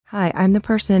Hi, I'm the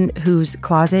person whose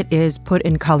closet is put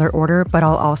in color order, but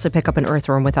I'll also pick up an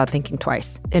earthworm without thinking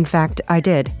twice. In fact, I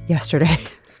did yesterday.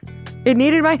 It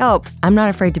needed my help. I'm not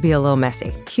afraid to be a little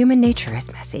messy. Human nature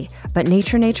is messy, but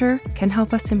nature can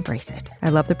help us embrace it. I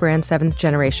love the brand 7th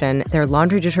Generation. Their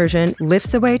laundry detergent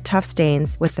lifts away tough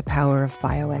stains with the power of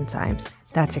bioenzymes.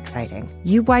 That's exciting.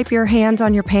 You wipe your hands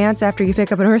on your pants after you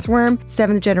pick up an earthworm?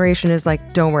 7th Generation is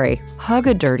like, don't worry, hug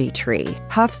a dirty tree,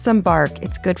 huff some bark,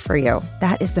 it's good for you.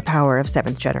 That is the power of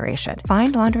 7th Generation.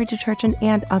 Find laundry detergent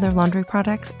and other laundry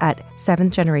products at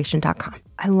 7thgeneration.com.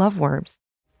 I love worms.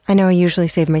 I know I usually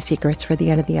save my secrets for the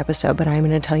end of the episode, but I'm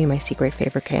going to tell you my secret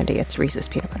favorite candy. It's Reese's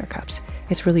Peanut Butter Cups.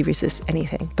 It's really Reese's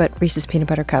anything, but Reese's Peanut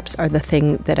Butter Cups are the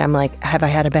thing that I'm like, have I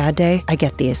had a bad day? I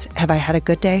get these. Have I had a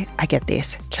good day? I get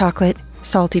these. Chocolate,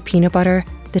 salty peanut butter,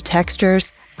 the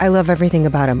textures, I love everything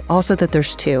about them. Also that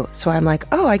there's 2, so I'm like,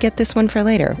 oh, I get this one for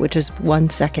later, which is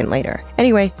 1 second later.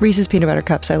 Anyway, Reese's Peanut Butter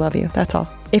Cups, I love you. That's all.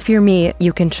 If you're me,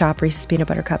 you can shop Reese's Peanut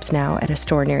Butter Cups now at a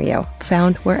store near you,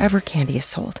 found wherever candy is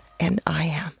sold, and I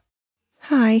am.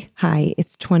 Hi,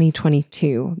 it's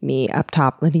 2022, me up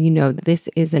top, letting you know that this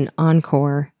is an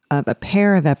encore of a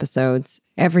pair of episodes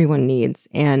everyone needs,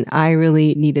 and I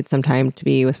really needed some time to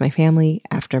be with my family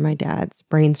after my dad's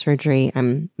brain surgery.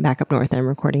 I'm back up north. I'm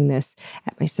recording this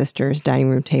at my sister's dining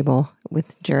room table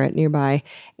with Jarrett nearby,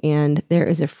 and there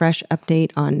is a fresh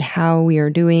update on how we are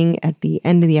doing at the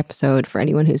end of the episode for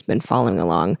anyone who's been following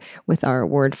along with our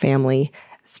Word family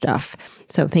stuff.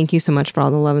 So thank you so much for all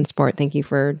the love and support. Thank you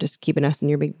for just keeping us in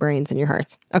your big brains and your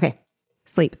hearts. Okay,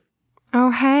 sleep. Oh,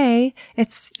 hey,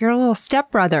 it's your little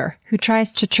stepbrother who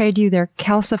tries to trade you their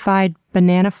calcified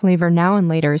banana flavor now and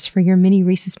laters for your mini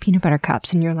Reese's Peanut Butter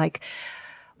Cups. And you're like,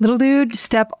 little dude,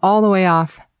 step all the way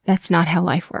off. That's not how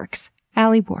life works.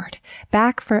 Allie Ward,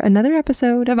 back for another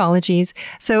episode of Ologies.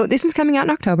 So this is coming out in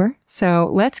October. So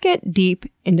let's get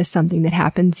deep into something that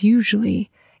happens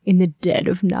usually in the dead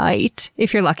of night.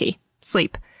 If you're lucky,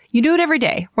 sleep. You do it every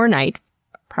day or night.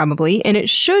 Probably, and it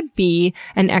should be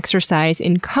an exercise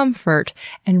in comfort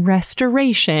and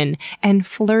restoration and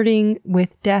flirting with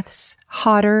death's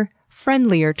hotter,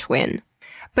 friendlier twin.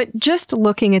 But just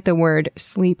looking at the word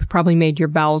sleep probably made your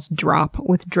bowels drop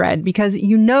with dread because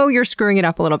you know you're screwing it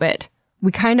up a little bit.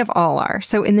 We kind of all are.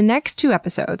 So in the next 2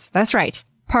 episodes, that's right,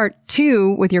 part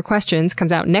 2 with your questions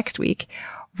comes out next week,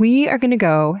 we are going to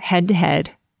go head to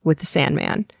head with the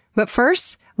Sandman. But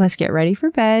first, let's get ready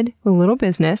for bed with a little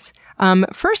business.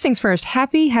 First things first,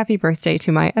 happy birthday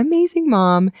to my amazing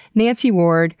mom, Nancy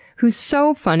Ward, who's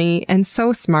so funny and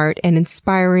so smart and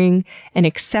inspiring and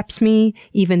accepts me,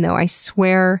 even though I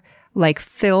swear like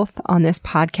filth on this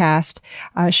podcast.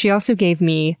 She also gave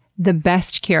me the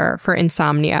best cure for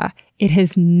insomnia. It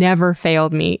has never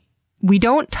failed me. We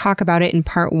don't talk about it in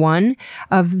part 1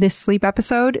 of this sleep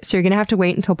episode, so you're going to have to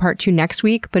wait until part 2 next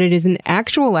week, but it is an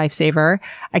actual lifesaver.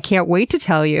 I can't wait to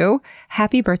tell you.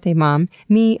 Happy birthday, Mom.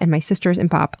 Me and my sisters and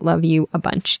Pop love you a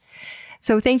bunch.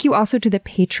 So thank you also to the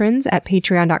patrons at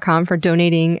patreon.com for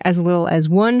donating as little as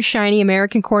 1 shiny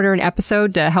American quarter an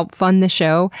episode to help fund the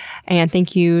show. And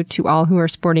thank you to all who are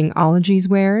sporting Ologies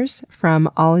wares from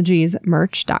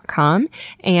ologiesmerch.com.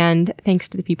 And thanks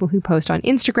to the people who post on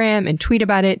Instagram and tweet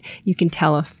about it. You can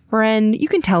tell a friend, you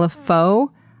can tell a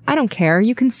foe. I don't care.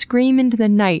 You can scream into the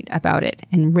night about it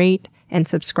and rate and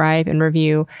subscribe and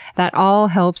review. That all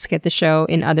helps get the show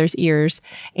in others' ears.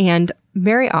 And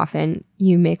very often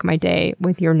you make my day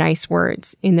with your nice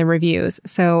words in the reviews.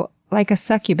 So like a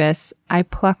succubus, I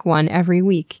pluck one every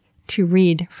week to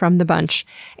read from the bunch.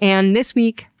 And this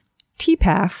week,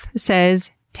 TPAF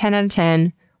says 10 out of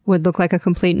 10 would look like a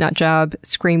complete nut job,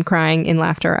 scream crying in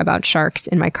laughter about sharks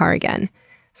in my car again.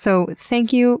 So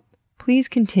thank you. Please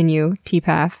continue,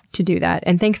 TPAF, to do that.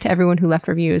 And thanks to everyone who left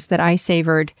reviews that I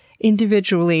savored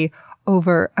individually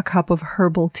over a cup of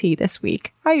herbal tea this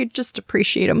week. I just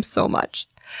appreciate them so much.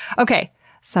 Okay,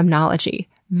 somnology.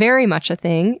 Very much a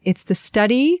thing. It's the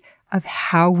study of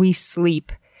how we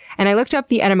sleep. And I looked up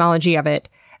the etymology of it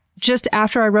just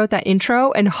after I wrote that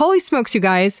intro, and holy smokes, you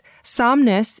guys,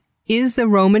 Somnus is the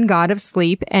Roman god of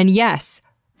sleep, and yes,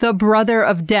 the brother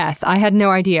of death. I had no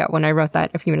idea when I wrote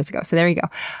that a few minutes ago, so there you go.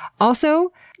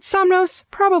 Also, Somnos,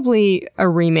 probably a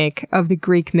remake of the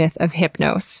Greek myth of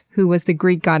Hypnos, who was the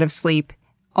Greek god of sleep,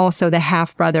 also the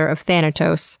half-brother of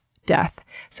Thanatos, death.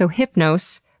 So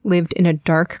Hypnos lived in a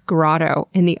dark grotto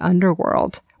in the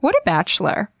underworld. What a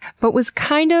bachelor, but was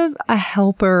kind of a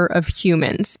helper of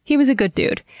humans. He was a good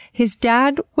dude. His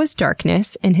dad was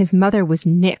darkness and his mother was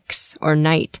Nyx, or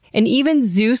night, and even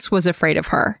Zeus was afraid of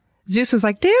her. Zeus was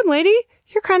like, damn lady,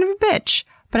 you're kind of a bitch,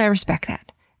 but I respect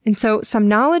that. And so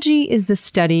somnology is the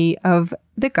study of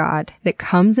the god that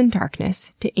comes in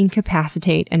darkness to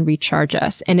incapacitate and recharge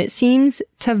us, and it seems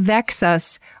to vex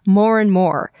us more and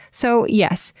more. So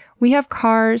yes, we have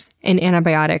cars and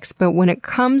antibiotics, but when it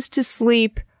comes to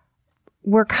sleep,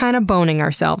 we're kind of boning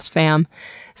ourselves, fam.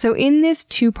 So in this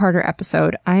 2-parter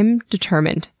episode, I'm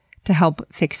determined to help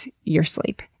fix your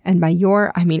sleep. And by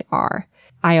your, I mean our.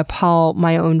 I appall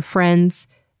my own friends,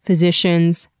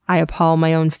 physicians. I appall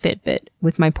my own Fitbit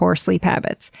with my poor sleep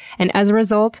habits. And as a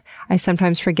result, I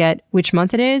sometimes forget which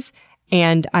month it is,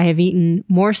 and I have eaten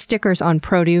more stickers on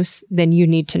produce than you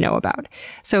need to know about.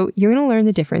 So you're going to learn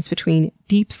the difference between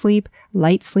deep sleep,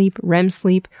 light sleep, REM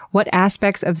sleep, what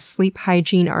aspects of sleep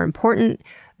hygiene are important,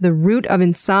 the root of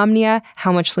insomnia,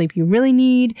 how much sleep you really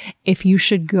need, if you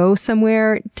should go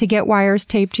somewhere to get wires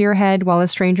taped to your head while a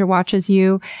stranger watches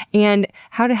you, and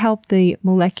how to help the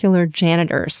molecular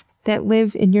janitors that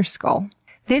live in your skull.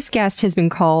 This guest has been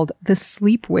called the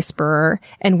Sleep Whisperer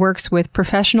and works with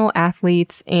professional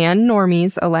athletes and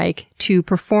normies alike to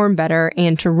perform better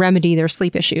and to remedy their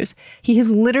sleep issues. He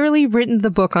has literally written the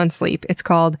book on sleep. It's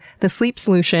called The Sleep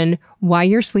Solution: Why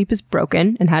Your Sleep is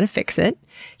Broken and How to Fix It.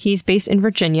 He's based in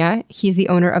Virginia. He's the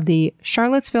owner of the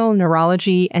Charlottesville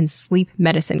Neurology and Sleep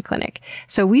Medicine Clinic.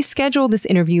 So we scheduled this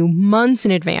interview months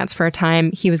in advance for a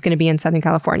time he was going to be in Southern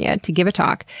California to give a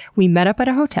talk. We met up at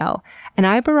a hotel, and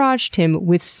I barraged him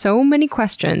with so many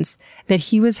questions that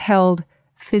he was held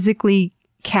physically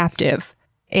captive,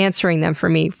 answering them for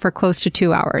me for close to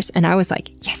 2 hours. And I was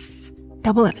like, yes,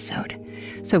 double episode.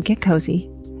 So get cozy,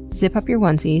 zip up your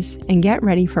onesies, and get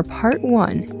ready for part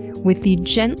 1 with the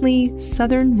gently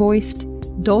southern-voiced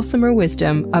dulcimer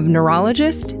wisdom of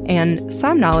neurologist and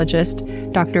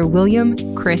somnologist Dr. William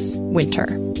Chris Winter.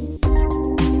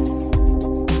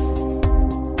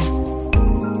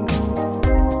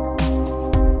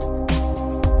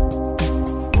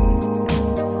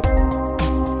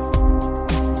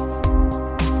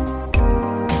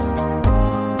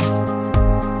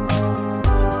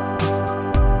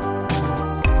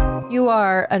 You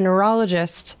are a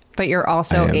neurologist, but you're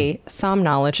also a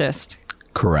somnologist.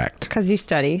 Correct. Because you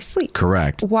study sleep.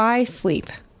 Correct. Why sleep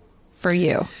for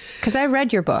you? Because I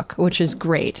read your book, which is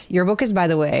great. Your book is, by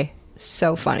the way,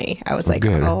 so funny. I was like,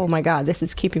 good. Oh my God, this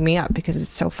is keeping me up because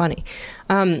it's so funny.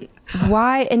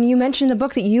 Why? And you mentioned in the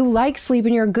book that you like sleep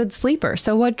and you're a good sleeper.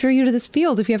 So what drew you to this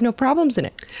field if you have no problems in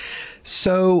it?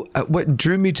 So what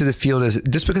drew me to the field is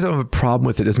just because I don't have a problem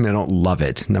with it doesn't mean I don't love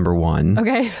it, number one.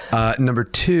 Okay. Number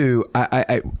two,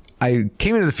 I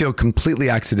came into the field completely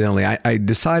accidentally. I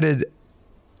decided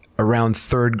around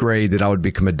 3rd grade that I would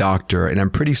become a doctor. And I'm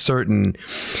pretty certain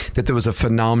that there was a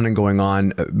phenomenon going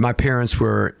on. My parents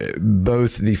were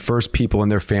both the first people in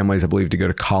their families, I believe, to go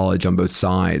to college on both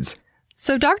sides.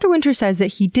 So Dr. Winter says that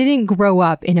he didn't grow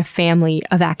up in a family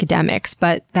of academics,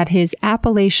 but that his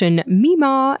Appalachian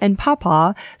Mima and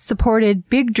Papa supported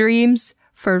big dreams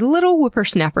for little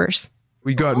whippersnappers.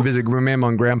 We'd go out and visit Grandma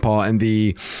and Grandpa in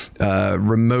the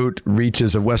remote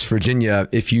reaches of West Virginia.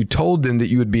 If you told them that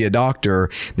you would be a doctor,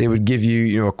 they would give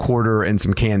you, a quarter and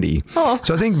some candy. Oh.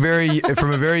 So I think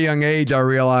from a very young age, I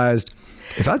realized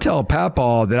if I tell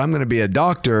Papa that I'm going to be a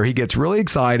doctor, he gets really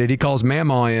excited. He calls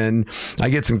Mama in. I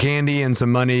get some candy and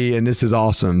some money, and this is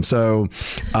awesome. So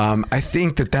I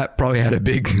think that probably had a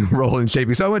big role in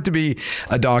shaping. So I went to be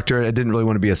a doctor. I didn't really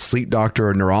want to be a sleep doctor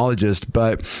or a neurologist,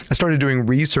 but I started doing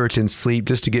research in sleep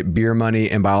just to get beer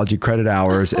money and biology credit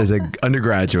hours as an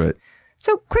undergraduate.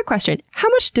 So quick question, how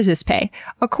much does this pay?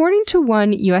 According to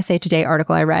one USA Today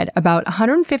article I read, about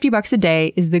 $150 a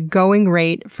day is the going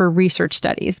rate for research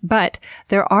studies, but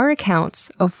there are accounts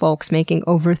of folks making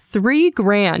over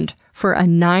 $3,000 for a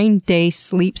 9-day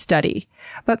sleep study.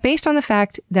 But based on the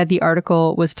fact that the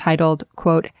article was titled,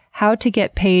 quote, "How to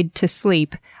Get Paid to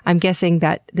Sleep," I'm guessing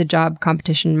that the job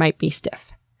competition might be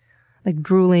stiff. Like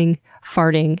drooling,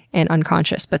 farting, and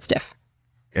unconscious, but stiff.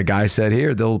 A guy said,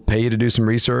 here, they'll pay you to do some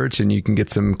research and you can get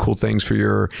some cool things for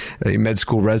your med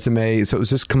school resume. So it was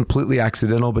just completely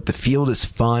accidental, but the field is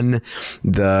fun.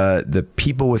 The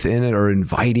people within it are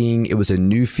inviting. It was a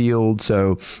new field.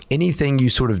 So anything you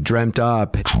sort of dreamt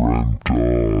up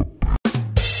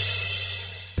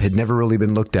had never really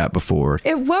been looked at before.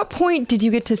 At what point did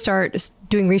you get to start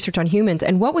doing research on humans?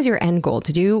 And what was your end goal?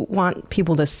 Did you want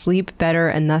people to sleep better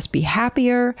and thus be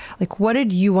happier? Like, what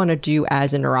did you want to do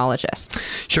as a neurologist?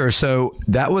 Sure. So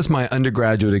that was my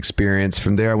undergraduate experience.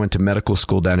 From there, I went to medical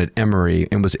school down at Emory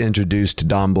and was introduced to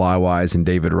Don Blywise and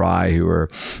David Rye, who are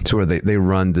sort of, they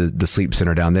run the sleep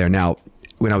center down there. Now,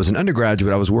 when I was an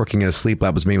undergraduate, I was working in a sleep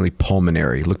lab, was mainly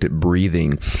pulmonary, looked at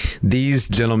breathing. These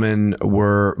gentlemen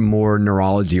were more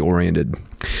neurology oriented.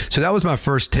 So that was my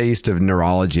first taste of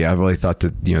neurology. I really thought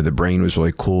that, the brain was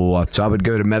really cool. So I would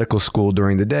go to medical school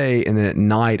during the day, and then at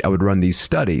night I would run these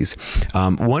studies.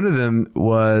 One of them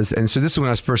was, and so this is when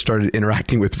I first started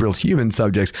interacting with real human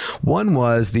subjects. One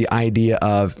was the idea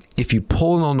of if you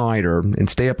pull an all-nighter and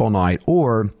stay up all night,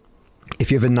 or if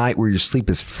you have a night where your sleep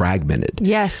is fragmented,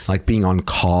 yes, like being on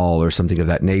call or something of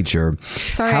that nature.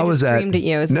 Sorry, I just screamed at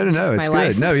you. No, it's good.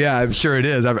 Life. No, yeah, I'm sure it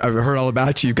is. I've heard all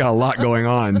about you. You've got a lot going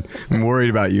on. I'm worried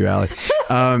about you, Allie.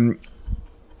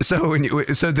 So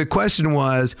the question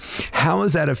was, how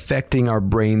is that affecting our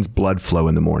brain's blood flow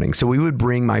in the morning? So we would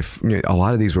bring a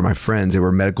lot of these were my friends. They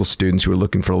were medical students who were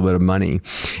looking for a little bit of money.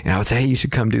 And I would say, hey, you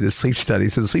should come do the sleep study.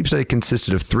 So the sleep study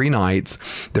consisted of 3 nights.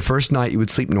 The first night you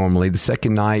would sleep normally. The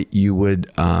second night you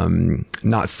would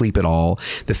not sleep at all.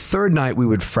 The third night we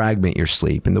would fragment your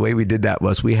sleep. And the way we did that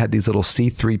was we had these little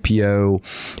C3PO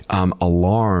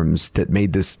alarms that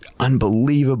made this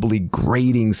unbelievably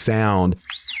grating sound.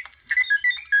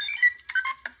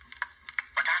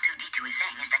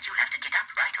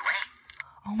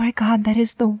 Oh my God, that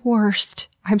is the worst.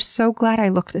 I'm so glad I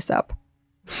looked this up.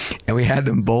 And we had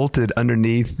them bolted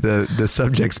underneath the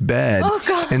subject's bed. Oh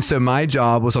God. And so my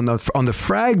job was on the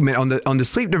fragment, on the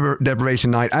sleep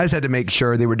deprivation night, I just had to make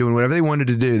sure they were doing whatever they wanted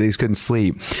to do. They just couldn't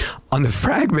sleep. On the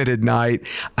fragmented night,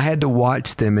 I had to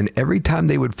watch them, and every time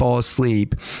they would fall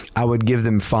asleep, I would give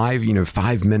them 5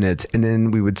 minutes, and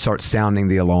then we would start sounding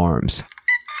the alarms.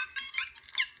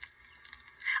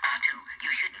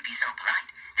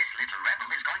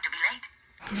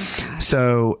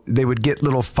 So they would get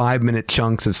little 5-minute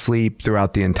chunks of sleep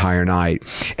throughout the entire night.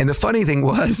 And the funny thing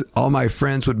was, all my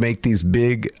friends would make these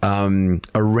big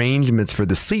arrangements for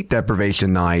the sleep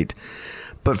deprivation night.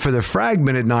 But for the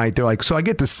fragmented night, they're like, so I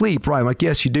get to sleep, right? I'm like,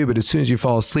 yes, you do. But as soon as you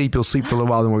fall asleep, you'll sleep for a little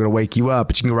while. Then we're going to wake you up.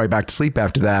 But you can go right back to sleep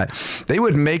after that. They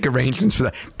wouldn't make arrangements for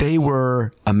that. They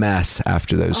were a mess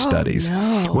after those studies.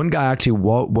 No. One guy actually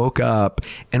woke up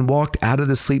and walked out of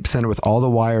the sleep center with all the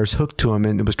wires hooked to him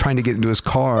and was trying to get into his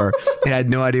car and had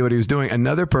no idea what he was doing.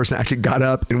 Another person actually got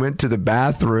up and went to the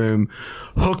bathroom,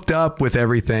 hooked up with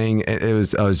everything.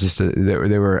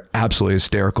 They were absolutely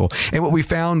hysterical. And what we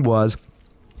found was,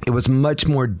 it was much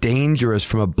more dangerous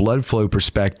from a blood flow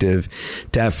perspective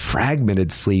to have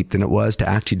fragmented sleep than it was to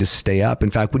actually just stay up.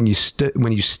 In fact, when you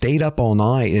stayed up all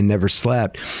night and never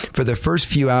slept, for the first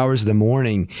few hours of the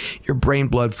morning, your brain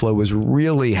blood flow was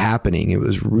really happening. It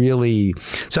was really...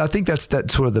 So I think that's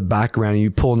sort of the background. You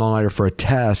pull an all-nighter for a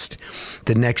test.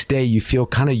 The next day, you feel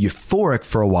kind of euphoric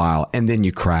for a while, and then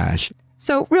you crash.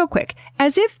 So real quick,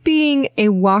 as if being a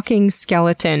walking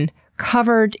skeleton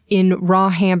covered in raw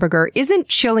hamburger isn't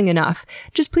chilling enough,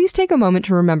 just please take a moment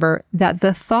to remember that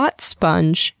the thought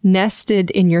sponge nested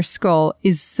in your skull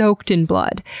is soaked in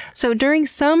blood. So during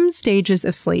some stages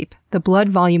of sleep, the blood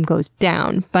volume goes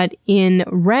down, but in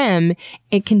REM,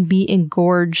 it can be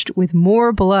engorged with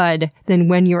more blood than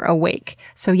when you're awake.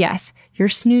 So yes, you're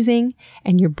snoozing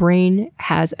and your brain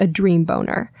has a dream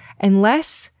boner,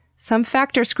 unless some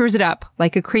factor screws it up,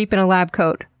 like a creep in a lab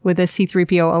coat with a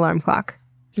C3PO alarm clock.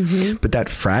 Mm-hmm. But that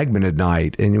fragmented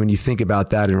night, and when you think about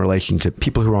that in relation to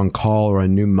people who are on call or a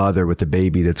new mother with a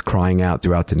baby that's crying out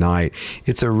throughout the night,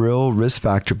 it's a real risk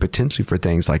factor potentially for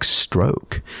things like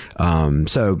stroke.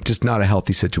 So just not a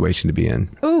healthy situation to be in.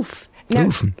 Oof. Now,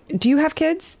 do you have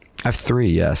kids? I have 3,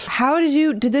 yes. How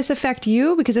did this affect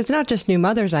you? Because it's not just new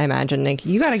mothers, I imagine. Like,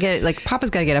 you got to get, like, Papa's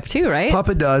got to get up too, right?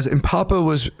 Papa does. And Papa,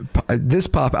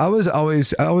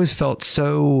 I always felt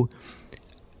so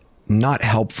not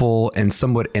helpful and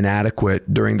somewhat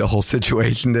inadequate during the whole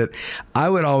situation that I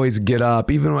would always get up.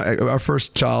 Even when our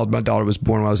first child, my daughter, was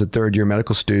born when I was a 3rd-year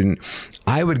medical student,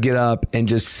 I would get up and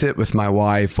just sit with my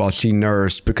wife while she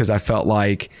nursed, because I felt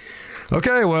like,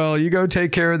 okay, well, you go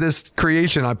take care of this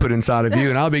creation I put inside of you,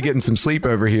 and I'll be getting some sleep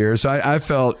over here. So I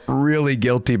felt really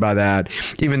guilty by that,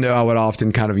 even though I would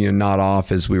often kind of, nod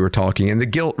off as we were talking. And the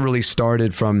guilt really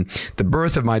started from the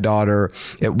birth of my daughter.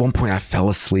 At one point, I fell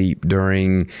asleep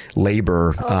during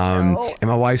labor. No. And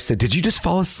my wife said, "Did you just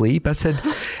fall asleep?" I said,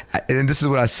 and this is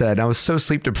what I said. I was so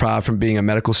sleep deprived from being a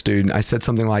medical student. I said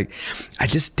something like, "I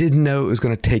just didn't know it was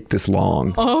going to take this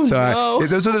long." Oh, so no.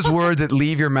 Those are those words that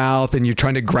leave your mouth and you're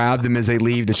trying to grab them as they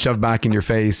leave to shove back in your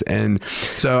face. And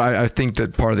so I think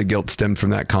that part of the guilt stemmed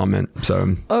from that comment.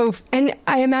 So. Oh, and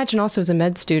I imagine also as a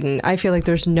med student, I feel like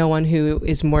there's no one who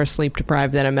is more sleep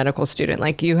deprived than a medical student.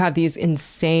 Like, you have these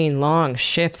insane long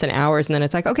shifts and hours, and then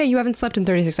it's like, okay, you haven't slept in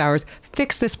 36 hours.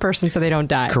 Fix this person so they don't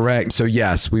die. Correct. So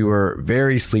yes, we were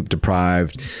very sleep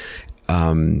deprived.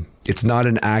 it's not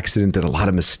an accident that a lot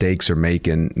of mistakes are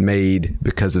made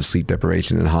because of sleep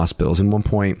deprivation in hospitals. And one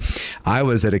point, I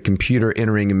was at a computer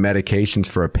entering medications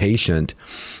for a patient,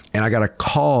 and I got a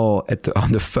call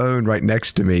on the phone right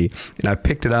next to me, and I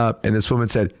picked it up, and this woman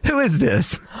said, "Who is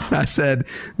this?" And I said,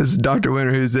 "This is Dr.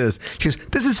 Winter. Who's this?" She goes,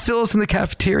 "This is Phyllis in the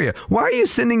cafeteria. Why are you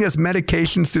sending us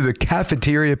medications through the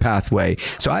cafeteria pathway?"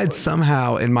 So I had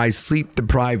somehow, in my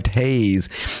sleep-deprived haze,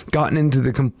 gotten into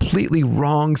the completely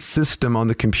wrong system on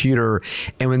the computer,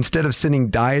 and instead of sending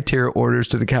dietary orders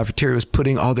to the cafeteria, was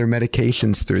putting all their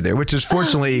medications through there, which is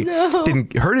fortunately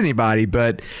didn't hurt anybody,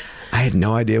 but I had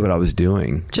no idea what I was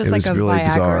doing. Just like a really Viagra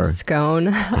bizarre scone.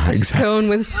 A scone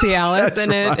with Cialis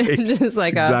in it. Right. Just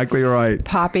like exactly right.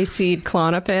 Poppy seed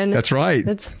Klonopin. That's right.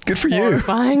 That's good for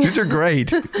horrifying. You. These are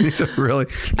great. These are really...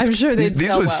 I'm sure these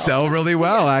would sell really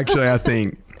well, actually, I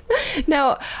think.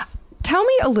 Now, tell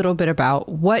me a little bit about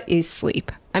what is sleep?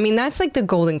 I mean, that's like the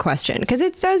golden question, because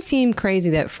it does seem crazy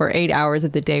that for 8 hours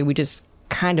of the day, we just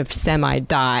kind of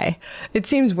semi-die. It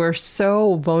seems we're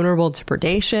so vulnerable to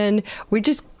predation. We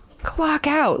just clock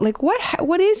out. Like,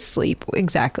 what is sleep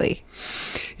exactly?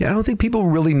 Yeah, I don't think people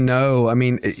really know. I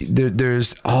mean,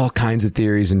 there's all kinds of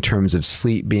theories in terms of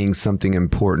sleep being something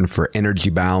important for energy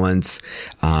balance.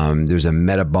 There's a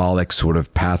metabolic sort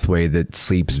of pathway that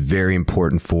sleep's very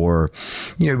important for.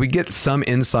 We get some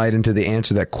insight into the answer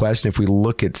to that question if we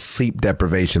look at sleep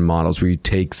deprivation models where you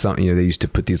take something, they used to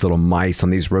put these little mice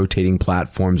on these rotating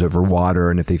platforms over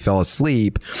water, and if they fell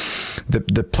asleep,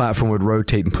 the platform would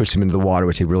rotate and push them into the water,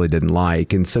 which they really didn't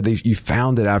like. And so you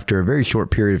found that after a very short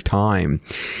period of time,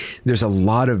 there's a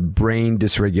lot of brain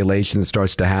dysregulation that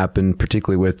starts to happen,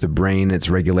 particularly with the brain, its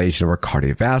regulation of our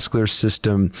cardiovascular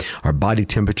system. Our body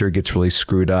temperature gets really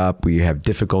screwed up. We have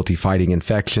difficulty fighting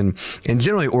infection, and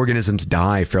generally organisms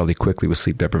die fairly quickly with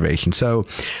sleep deprivation. So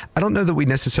I don't know that we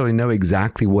necessarily know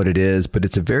exactly what it is, but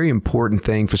it's a very important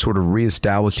thing for sort of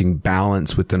reestablishing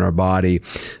balance within our body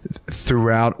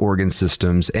throughout organ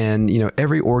systems. And,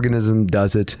 every organism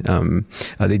does it.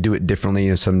 They do it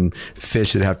differently. Some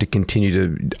fish that have to continue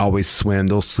to always swim,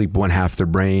 they'll sleep one half their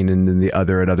brain and then the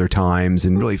other at other times,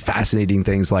 and really fascinating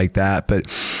things like that. But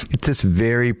it's this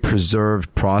very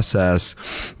preserved process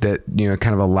that,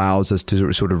 kind of allows us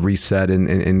to sort of reset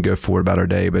and go forward about our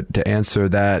day. But to answer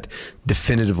that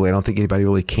definitively, I don't think anybody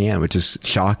really can, which is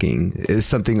shocking. It's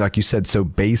something, like you said, so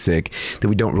basic that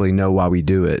we don't really know why we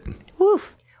do it.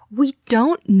 Oof. We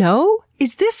don't know?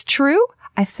 Is this true?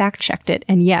 I fact-checked it,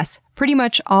 and yes, pretty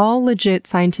much all legit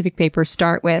scientific papers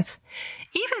start with,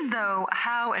 even though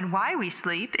how and why we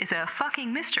sleep is a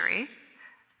fucking mystery.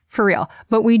 For real.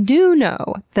 But we do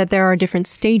know that there are different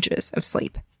stages of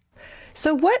sleep.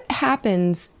 So what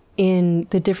happens in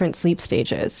the different sleep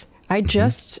stages? I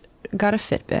just got a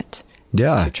Fitbit.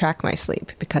 Yeah. To track my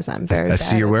sleep, because I'm very bad. I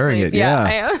see you're wearing sleep. it. Yeah.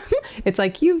 I am. It's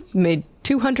like, you've made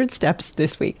 200 steps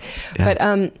this week. Yeah.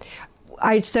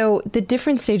 But, so the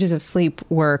different stages of sleep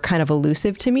were kind of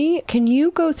elusive to me. Can you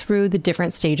go through the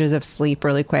different stages of sleep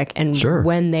really quick and Sure.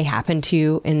 when they happen to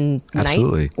you in the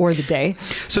Absolutely. night or the day?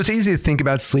 So it's easy to think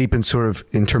about sleep in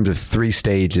terms of 3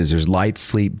 stages. There's light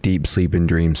sleep, deep sleep, and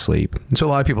dream sleep. And so a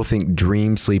lot of people think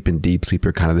dream sleep and deep sleep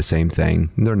are kind of the same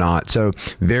thing. They're not. So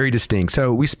very distinct.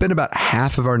 So we spend about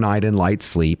half of our night in light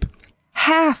sleep.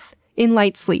 Half in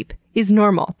light sleep is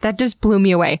normal. That just blew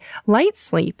me away. Light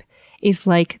sleep is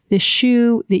like the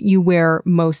shoe that you wear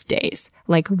most days.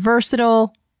 Like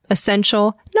versatile,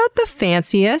 essential, not the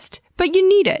fanciest, but you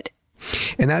need it.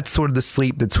 And that's sort of the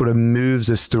sleep that sort of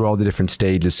moves us through all the different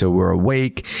stages. So we're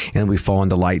awake and we fall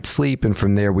into light sleep. And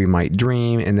from there we might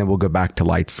dream, and then we'll go back to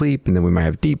light sleep. And then we might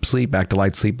have deep sleep, back to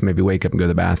light sleep, maybe wake up and go to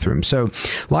the bathroom. So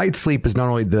light sleep is not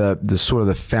only the sort of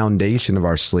the foundation of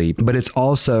our sleep, but it's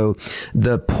also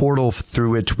the portal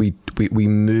through which we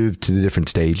move to the different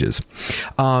stages.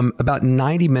 About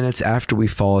 90 minutes after we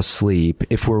fall asleep,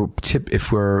 if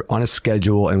we're on a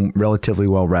schedule and relatively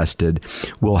well rested,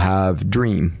 we'll have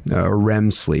dream or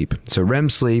REM sleep. So REM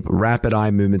sleep, rapid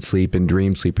eye movement sleep, and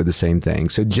dream sleep are the same thing.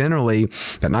 So generally,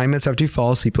 about 9 minutes after you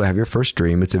fall asleep, you'll have your first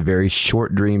dream. It's a very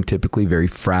short dream, typically very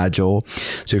fragile.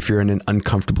 So if you're in an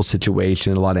uncomfortable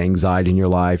situation, a lot of anxiety in your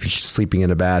life, you're sleeping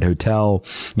in a bad hotel,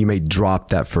 you may drop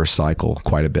that first cycle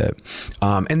quite a bit.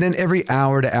 And then every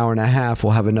hour to hour and a half,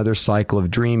 we'll have another cycle of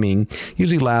dreaming,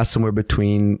 usually lasts somewhere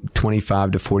between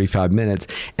 25 to 45 minutes.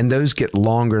 And those get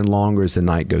longer and longer as the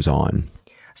night goes on.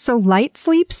 So light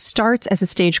sleep starts as a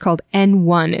stage called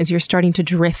N1 as you're starting to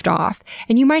drift off.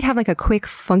 And you might have like a quick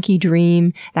funky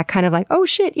dream, that kind of like, oh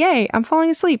shit, yay, I'm falling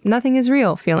asleep, nothing is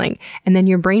real feeling. And then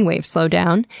your brainwaves slow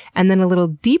down. And then a little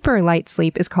deeper light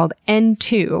sleep is called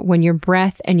N2, when your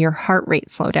breath and your heart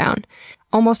rate slow down.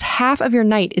 almost half of your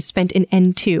night is spent in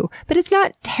N2, but it's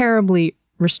not terribly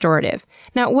restorative.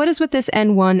 Now, what is with this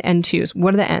N1, N2s?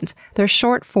 What are the N's? They're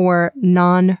short for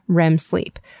non-REM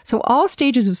sleep. So all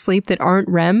stages of sleep that aren't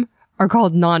REM are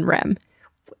called non-REM,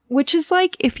 which is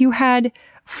like if you had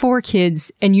 4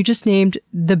 kids and you just named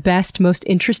the best, most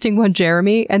interesting one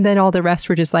Jeremy, and then all the rest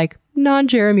were just like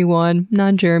non-Jeremy 1,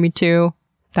 non-Jeremy 2.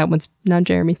 That one's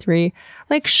non-Jeremy 3.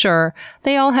 Like, sure,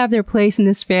 they all have their place in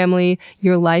this family.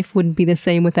 Your life wouldn't be the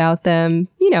same without them,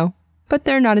 but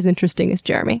they're not as interesting as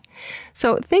Jeremy.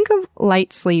 So think of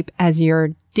light sleep as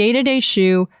your day-to-day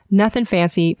shoe, nothing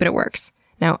fancy, but it works.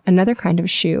 Now, another kind of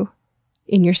shoe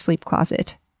in your sleep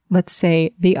closet, let's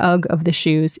say the UGG of the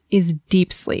shoes, is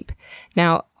deep sleep.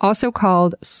 Now, also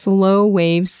called slow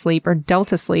wave sleep or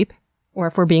delta sleep, or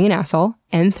if we're being an asshole,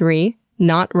 N3,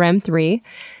 not REM 3.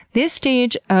 This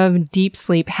stage of deep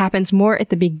sleep happens more at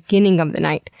the beginning of the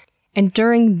night. And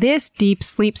during this deep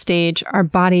sleep stage, our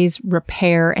bodies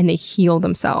repair and they heal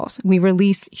themselves. We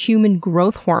release human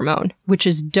growth hormone, which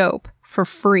is dope, for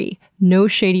free. No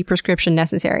shady prescription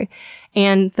necessary.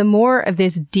 And the more of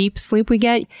this deep sleep we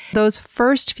get, those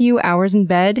first few hours in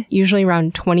bed, usually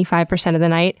around 25% of the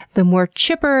night, the more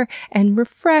chipper and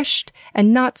refreshed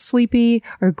and not sleepy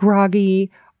or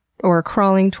groggy or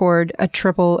crawling toward a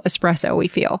triple espresso we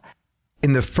feel.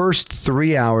 In the first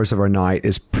 3 hours of our night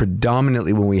is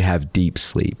predominantly when we have deep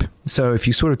sleep. So if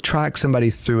you sort of track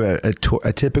somebody through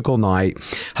a typical night,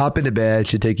 hop into bed,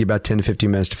 should take you about 10 to 15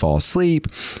 minutes to fall asleep.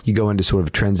 You go into sort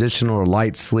of transitional or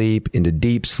light sleep, into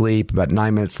deep sleep. About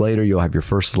 9 minutes later, you'll have your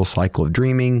first little cycle of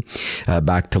dreaming,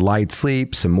 back to light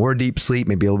sleep, some more deep sleep,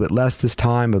 maybe a little bit less this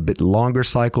time, a bit longer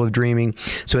cycle of dreaming.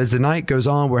 So as the night goes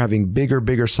on, we're having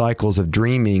bigger cycles of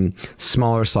dreaming,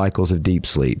 smaller cycles of deep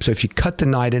sleep. So if you cut the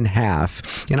night in half,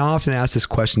 and I often ask this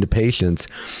question to patients,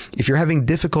 if you're having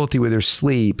difficulty with your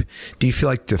sleep, do you feel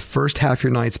like the first half of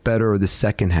your night's better or the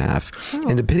second half? Oh.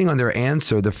 And depending on their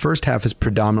answer, the first half is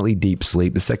predominantly deep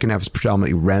sleep. The second half is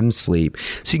predominantly REM sleep.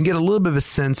 So you can get a little bit of a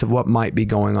sense of what might be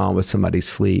going on with somebody's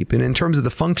sleep. And in terms of the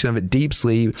function of it, deep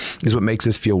sleep is what makes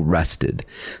us feel rested.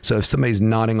 So if somebody's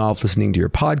nodding off listening to your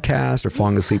podcast or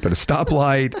falling asleep at a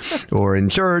stoplight or in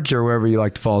church or wherever you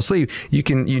like to fall asleep,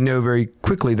 you know very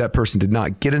quickly that person did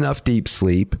not get enough deep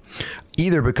sleep,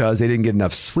 either because they didn't get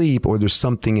enough sleep or there's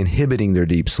something inhibiting their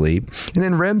deep sleep. And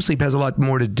then REM sleep has a lot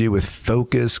more to do with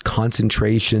focus,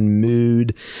 concentration,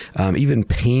 mood, even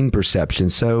pain perception.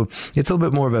 So it's a little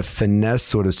bit more of a finesse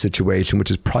sort of situation,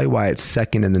 which is probably why it's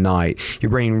second in the night.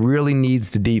 Your brain really needs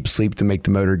the deep sleep to make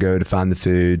the motor go, to find the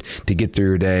food, to get through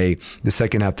your day. The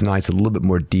second half of the night's a little bit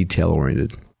more detail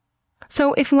oriented.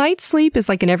 So if light sleep is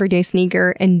like an everyday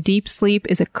sneaker and deep sleep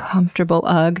is a comfortable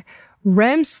UGG,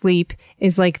 REM sleep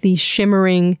is like the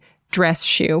shimmering dress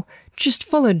shoe, just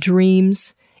full of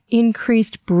dreams,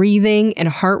 increased breathing and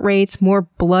heart rates, more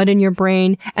blood in your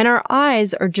brain, and our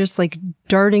eyes are just like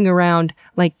darting around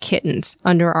like kittens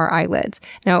under our eyelids.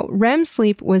 Now, REM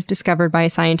sleep was discovered by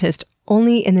a scientist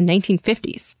only in the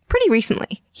 1950s, pretty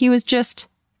recently. He was just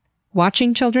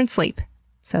watching children sleep.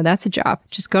 So that's a job.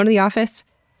 Just go to the office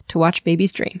to watch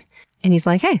babies dream. And he's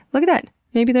like, hey, look at that.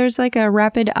 Maybe there's like a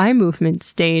rapid eye movement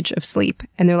stage of sleep.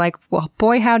 And they're like, well,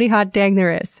 boy, howdy, hot dang,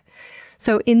 there is.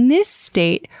 So in this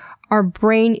state, our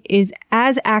brain is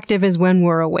as active as when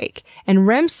we're awake. And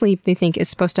REM sleep, they think, is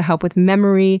supposed to help with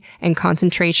memory and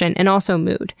concentration and also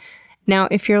mood. Now,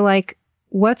 if you're like,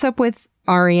 what's up with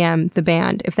REM, the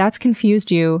band? If that's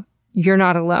confused you, you're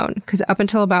not alone. Because up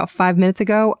until about 5 minutes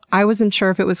ago, I wasn't sure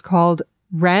if it was called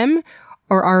REM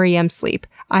or REM sleep.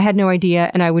 I had no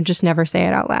idea, and I would just never say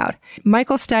it out loud.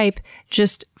 Michael Stipe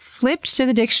just flipped to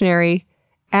the dictionary,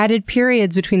 added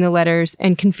periods between the letters,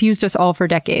 and confused us all for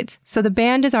decades. So the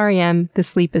band is REM, the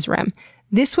sleep is REM.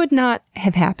 This would not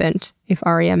have happened if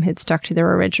REM had stuck to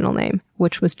their original name,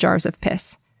 which was Jars of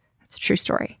Piss. That's a true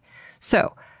story.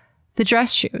 So the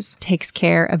dress shoes takes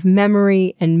care of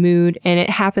memory and mood, and it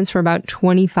happens for about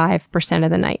 25%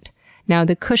 of the night. Now,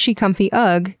 the cushy, comfy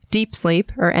UGG, deep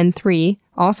sleep, or N3,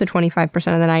 also 25%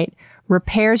 of the night,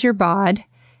 repairs your bod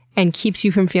and keeps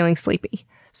you from feeling sleepy.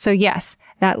 So yes,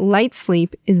 that light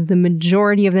sleep is the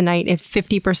majority of the night at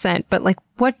 50%, but like,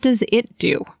 what does it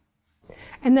do?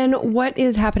 And then what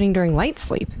is happening during light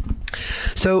sleep?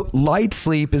 So light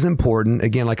sleep is important.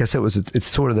 Again, like I said, it's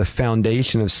sort of the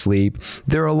foundation of sleep.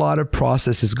 There are a lot of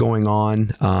processes going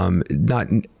on.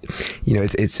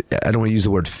 It's I don't want to use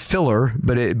the word filler,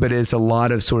 but it's a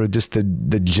lot of sort of just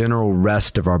the general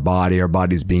rest of our body. Our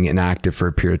body's being inactive for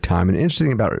a period of time. And the interesting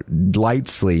thing about light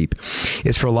sleep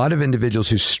is for a lot of individuals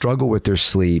who struggle with their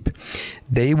sleep,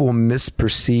 they will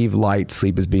misperceive light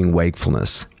sleep as being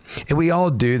wakefulness. And we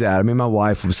all do that. I mean, my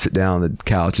wife will sit down on the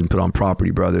couch and put on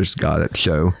Property Brothers. God, that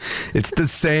show. It's the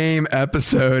same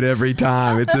episode every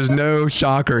time. There's no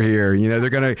shocker here. You know, they're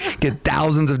going to get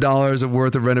thousands of dollars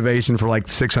worth of renovation for like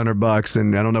 $600.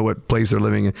 And I don't know what place they're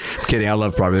living in. I'm kidding. I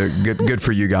love Property. Good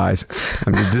for you guys. I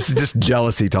mean, this is just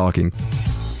jealousy talking.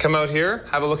 Come out here,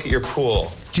 have a look at your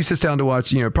pool. She sits down to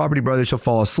watch, Property Brothers. She'll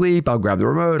fall asleep. I'll grab the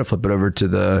remote. I'll flip it over to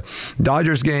the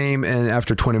Dodgers game. And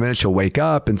after 20 minutes, she'll wake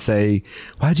up and say,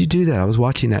 why'd you do that? I was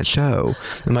watching that show.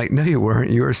 I'm like, no, you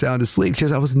weren't. You were sound asleep. She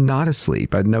goes, I was not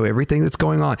asleep. I know everything that's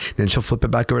going on. Then she'll flip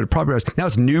it back over to Property Brothers. Now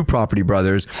it's new Property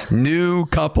Brothers, new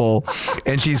couple.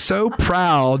 And she's so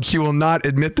proud, she will not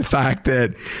admit the fact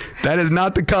that is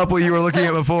not the couple you were looking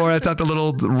at before. That's not the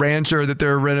little rancher that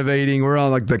they're renovating. We're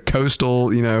on like the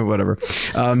coastal, whatever.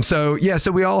 So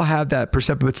we all have that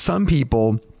perception, but some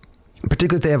people,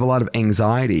 particularly if they have a lot of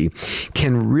anxiety,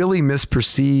 can really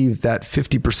misperceive that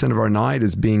 50% of our night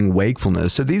as being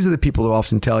wakefulness. So these are the people who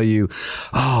often tell you,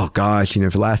 oh gosh, for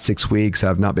the last 6 weeks,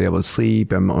 I've not been able to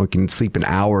sleep. I can sleep an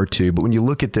hour or two. But when you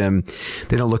look at them,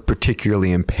 they don't look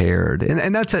particularly impaired.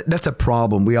 And that's a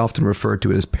problem. We often refer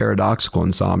to it as paradoxical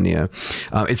insomnia.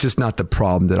 It's just not the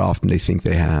problem that often they think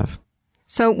they have.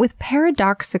 So with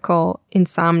paradoxical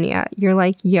insomnia, you're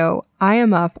like, yo, I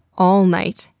am up all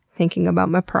night thinking about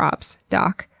my props,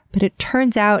 doc. But it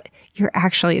turns out you're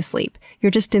actually asleep.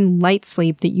 You're just in light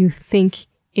sleep that you think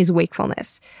is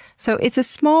wakefulness. So it's a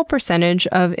small percentage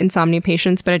of insomnia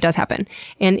patients, but it does happen.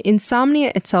 And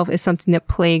insomnia itself is something that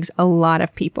plagues a lot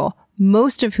of people,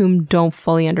 most of whom don't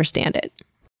fully understand it.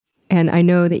 And I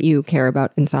know that you care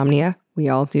about insomnia. We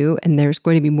all do. And there's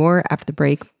going to be more after the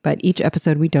break, but each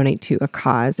episode we donate to a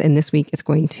cause. And this week it's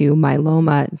going to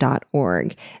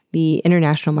myeloma.org. The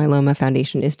International Myeloma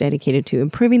Foundation is dedicated to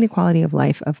improving the quality of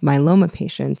life of myeloma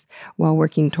patients while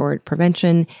working toward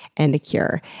prevention and a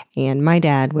cure. And my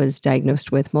dad was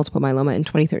diagnosed with multiple myeloma in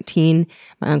 2013.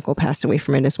 My uncle passed away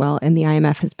from it as well. And the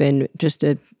IMF has been just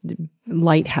a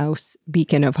lighthouse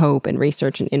beacon of hope and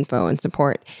research and info and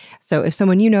support. So if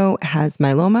someone has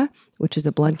myeloma, which is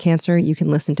a blood cancer, you can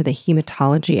listen to the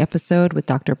hematology episode with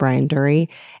Dr. Brian Dury.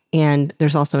 And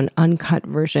there's also an uncut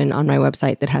version on my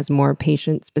website that has more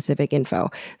patient-specific info.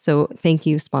 So thank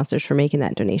you, sponsors, for making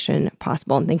that donation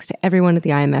possible. And thanks to everyone at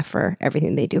the IMF for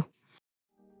everything they do.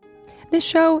 This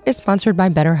show is sponsored by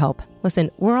BetterHelp.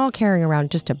 Listen, we're all carrying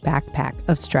around just a backpack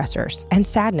of stressors and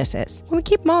sadnesses. When we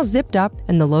keep them all zipped up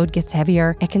and the load gets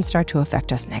heavier, it can start to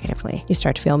affect us negatively. You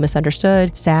start to feel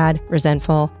misunderstood, sad,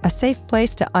 resentful. A safe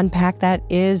place to unpack that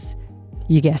is,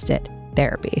 you guessed it,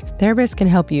 therapy. Therapists can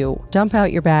help you dump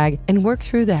out your bag and work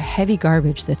through the heavy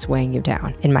garbage that's weighing you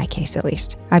down, in my case at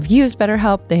least. I've used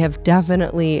BetterHelp. They have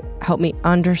definitely helped me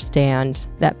understand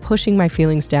that pushing my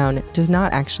feelings down does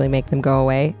not actually make them go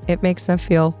away. It makes them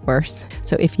feel worse.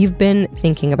 So if you've been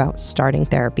thinking about starting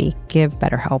therapy, give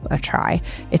BetterHelp a try.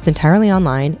 It's entirely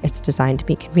online. It's designed to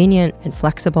be convenient and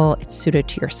flexible. It's suited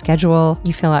to your schedule.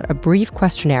 You fill out a brief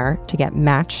questionnaire to get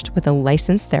matched with a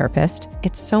licensed therapist.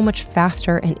 It's so much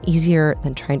faster and easier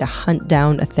than trying to hunt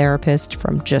down a therapist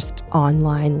from just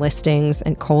online listings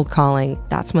and cold calling.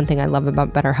 That's one thing I love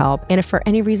about BetterHelp. And if for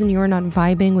any reason you're not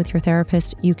vibing with your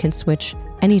therapist, you can switch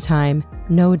anytime,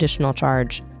 no additional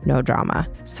charge, no drama.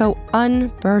 So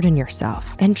unburden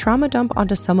yourself and trauma dump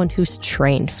onto someone who's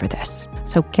trained for this.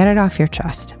 So get it off your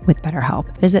chest with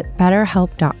BetterHelp. Visit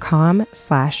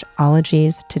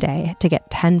betterhelp.com/ologies today to get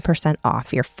 10%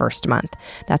 off your first month.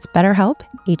 That's BetterHelp,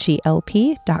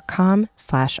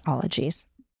 HELP.com/ologies.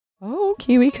 Oh,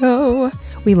 KiwiCo.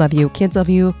 We love you. Kids love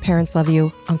you. Parents love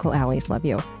you. Uncle Allie's love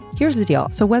you. Here's the deal.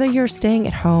 So whether you're staying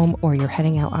at home or you're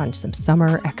heading out on some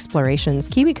summer explorations,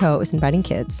 KiwiCo is inviting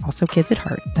kids, also kids at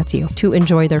heart, that's you, to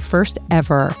enjoy their first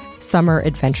ever summer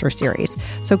adventure series.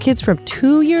 So kids from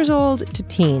 2 years old to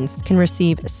teens can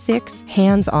receive 6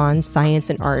 hands-on science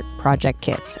and art project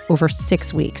kits over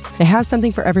 6 weeks. They have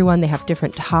something for everyone. They have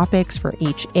different topics for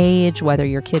each age, whether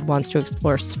your kid wants to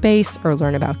explore space or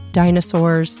learn about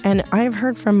dinosaurs. And I've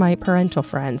heard from my parental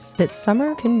friends that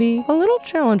summer can be a little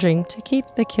challenging to keep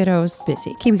the kiddos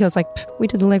busy. KiwiCo's like, we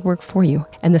did the legwork for you.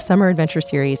 And the Summer Adventure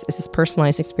Series is this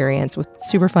personalized experience with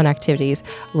super fun activities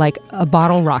like a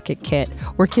bottle rocket kit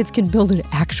where kids can build an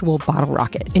actual bottle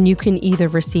rocket. And you can either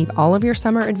receive all of your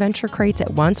summer adventure crates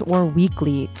at once or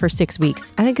weekly for 6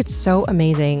 weeks. I think it's so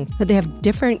amazing that they have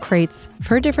different crates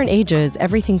for different ages,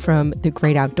 everything from the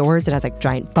great outdoors that has like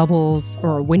giant bubbles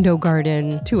or a window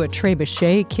garden to a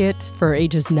trebuchet kit for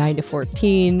ages 9 to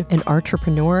 14, an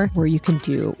entrepreneur where you can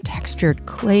do textured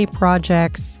clay play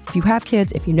projects. If you have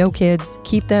kids, if you know kids,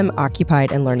 keep them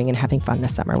occupied and learning and having fun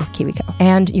this summer with KiwiCo.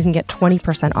 And you can get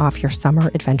 20% off your summer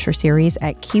adventure series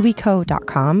at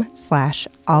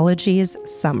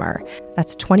kiwico.com/ologiessummer.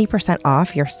 That's 20%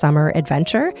 off your summer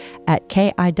adventure at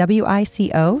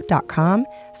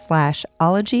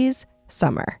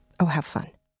kiwico.com/ologiessummer. Oh, have fun.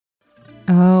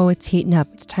 Oh, it's heating up.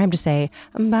 It's time to say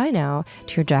bye now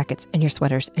to your jackets and your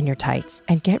sweaters and your tights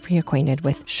and get reacquainted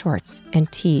with shorts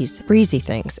and tees, breezy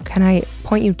things. Can I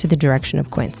point you to the direction of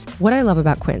Quince? What I love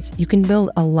about Quince, you can build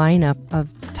a lineup of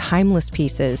timeless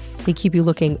pieces. They keep you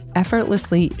looking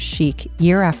effortlessly chic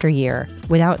year after year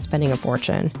without spending a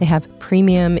fortune. They have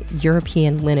premium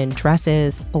European linen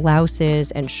dresses,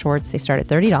 blouses, and shorts. They start at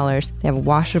 $30. They have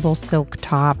washable silk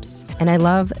tops. And I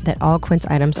love that all Quince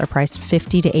items are priced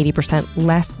 50 to 80%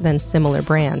 less than similar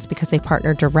brands because they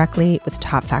partner directly with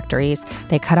top factories.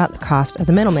 They cut out the cost of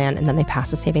the middleman and then they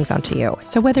pass the savings on to you.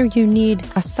 So whether you need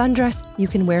a sundress you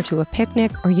can wear to a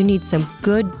picnic or you need some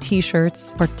good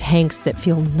t-shirts or tanks that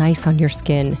feel nice on your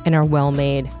skin and are well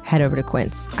made, head over to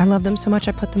Quince. I love them so much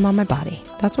I put them on my body.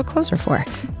 That's what clothes are for.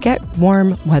 Get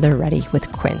warm weather ready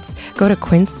with Quince. Go to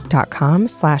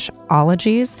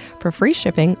quince.com/ologies for free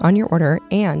shipping on your order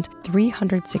and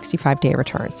 365-day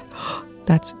returns.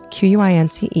 That's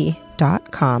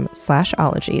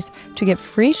QUINCE.com/ologies to get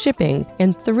free shipping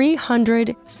and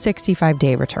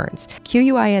 365-day returns.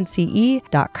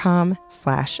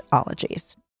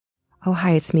 QUINCE.com/ologies. Oh,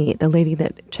 hi, it's me, the lady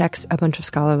that checks a bunch of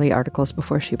scholarly articles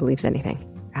before she believes anything,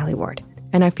 Allie Ward.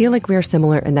 And I feel like we are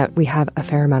similar in that we have a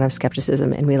fair amount of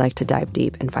skepticism and we like to dive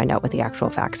deep and find out what the actual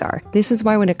facts are. This is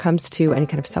why when it comes to any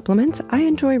kind of supplements, I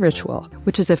enjoy Ritual,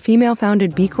 which is a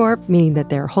female-founded B Corp, meaning that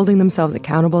they're holding themselves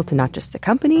accountable to not just the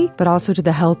company, but also to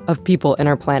the health of people in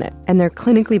our planet. And their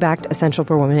clinically backed Essential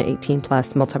for Women 18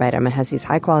 Plus multivitamin has these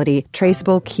high-quality,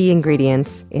 traceable key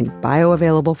ingredients in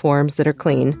bioavailable forms that are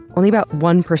clean. Only about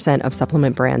 1% of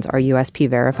supplement brands are USP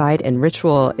verified, and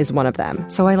Ritual is one of them.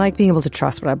 So I like being able to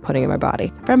trust what I'm putting in my body.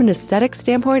 From an aesthetic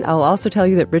standpoint, I'll also tell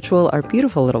you that Ritual are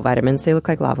beautiful little vitamins. They look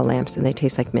like lava lamps and they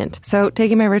taste like mint. So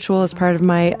taking my Ritual is part of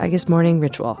my, morning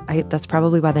ritual. That's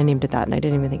probably why they named it that, and I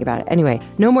didn't even think about it. Anyway,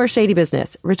 no more shady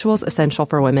business. Ritual's Essential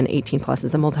for Women 18 Plus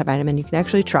is a multivitamin you can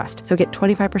actually trust. So get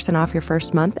 25% off your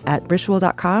first month at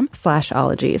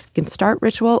ritual.com/ologies. You can start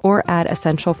Ritual or add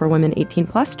Essential for Women 18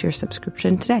 Plus to your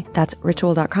subscription today. That's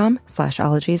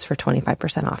ritual.com/ologies for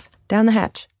 25% off. Down the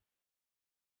hatch.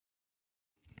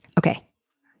 Okay.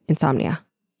 Insomnia.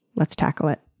 Let's tackle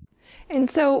it. And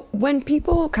so when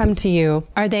people come to you,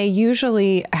 are they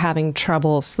usually having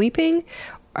trouble sleeping?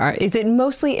 Or is it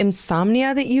mostly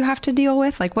insomnia that you have to deal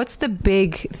with? Like, what's the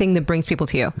big thing that brings people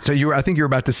to you? So I think you're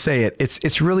about to say it.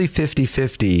 It's really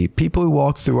 50-50. People who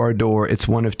walk through our door, it's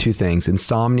one of two things.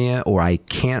 Insomnia or I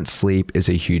can't sleep is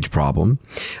a huge problem.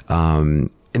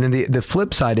 And then the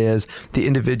flip side is the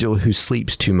individual who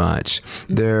sleeps too much.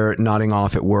 They're nodding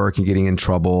off at work and getting in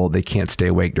trouble. They can't stay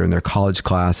awake during their college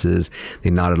classes. They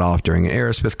nodded off during an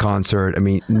Aerosmith concert. I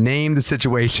mean, name the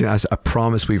situation. I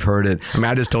promise we've heard it. I mean,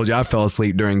 I just told you I fell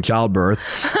asleep during childbirth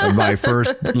of my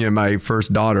first, my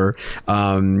first daughter.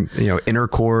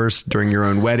 Intercourse during your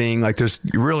own wedding. Like, there's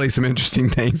really some interesting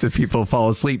things that people fall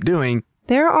asleep doing.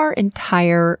 There are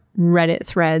entire Reddit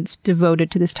threads devoted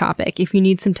to this topic. If you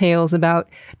need some tales about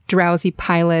drowsy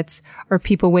pilots or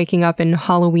people waking up in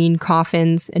Halloween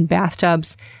coffins and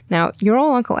bathtubs. Now, your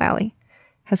old Uncle Allie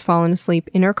has fallen asleep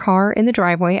in her car in the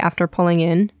driveway after pulling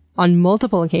in on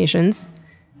multiple occasions.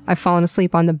 I've fallen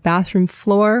asleep on the bathroom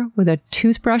floor with a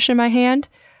toothbrush in my hand.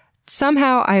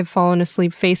 Somehow I've fallen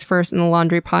asleep face first in the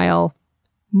laundry pile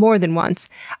more than once.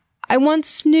 I once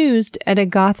snoozed at a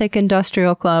gothic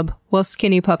industrial club while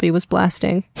Skinny Puppy was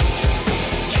blasting.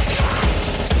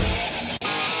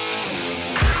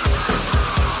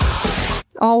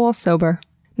 All while sober.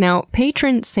 Now,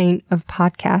 patron saint of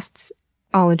podcasts,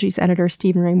 Ologies editor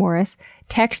Stephen Ray Morris,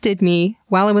 texted me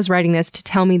while I was writing this to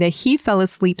tell me that he fell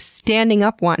asleep standing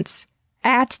up once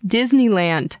at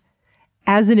Disneyland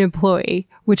as an employee,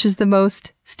 which is the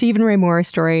most Stephen Ray Morris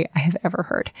story I have ever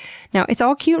heard. Now, it's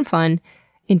all cute and fun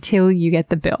until you get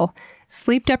the bill.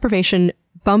 Sleep deprivation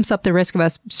bumps up the risk of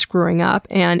us screwing up,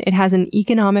 and it has an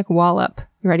economic wallop.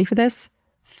 You ready for this?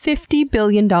 $50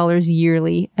 billion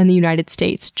yearly in the United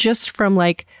States, just from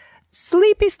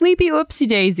sleepy oopsie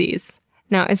daisies.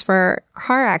 Now, as for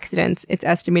car accidents, it's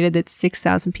estimated that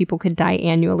 6,000 people could die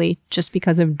annually just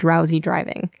because of drowsy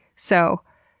driving. So,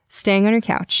 staying on your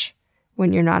couch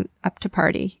when you're not up to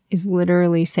party is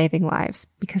literally saving lives,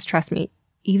 because trust me,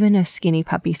 even a Skinny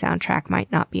Puppy soundtrack might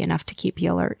not be enough to keep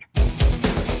you alert.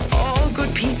 All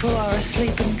good people are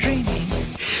asleep and dreaming.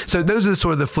 So those are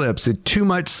sort of the flips. Too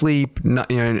much sleep,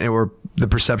 or the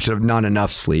perception of not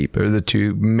enough sleep are the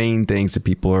two main things that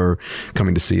people are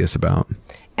coming to see us about.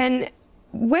 And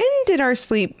when did our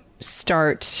sleep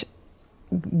start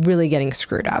really getting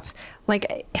screwed up?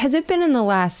 Like, has it been in the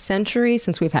last century,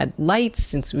 since we've had lights,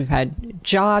 since we've had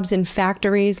jobs in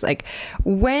factories? Like,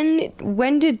 when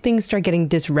did things start getting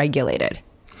dysregulated?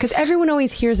 Because everyone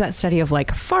always hears that study of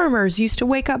like farmers used to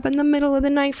wake up in the middle of the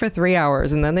night for 3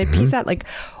 hours and then they'd peace out. Like,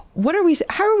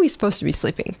 how are we supposed to be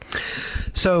sleeping?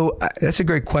 So that's a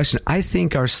great question. I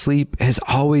think our sleep has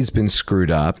always been screwed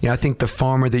up. I think the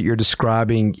farmer that you're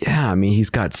describing, he's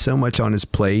got so much on his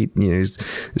plate. There's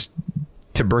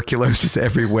tuberculosis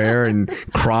everywhere and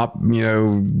crop,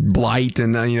 blight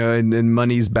and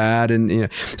money's bad. And,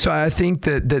 so I think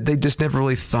that they just never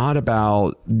really thought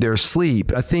about their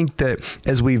sleep. I think that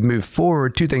as we've moved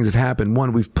forward, two things have happened.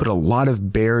 One, we've put a lot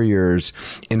of barriers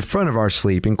in front of our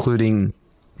sleep, including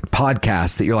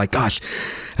podcasts that you're like, gosh,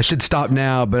 I should stop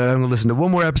now, but I'm going to listen to one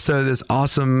more episode of this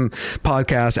awesome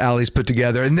podcast Allie's put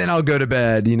together, and then I'll go to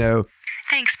bed,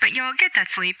 Thanks, but you'll get that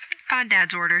sleep. Pod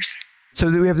Dad's orders. So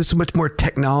that we have so much more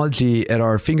technology at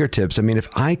our fingertips. I mean, if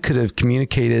I could have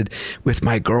communicated with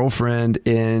my girlfriend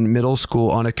in middle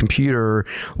school on a computer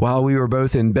while we were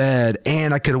both in bed,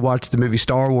 and I could have watched the movie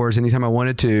Star Wars anytime I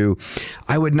wanted to,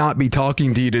 I would not be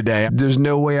talking to you today. There's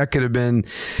no way I could have been.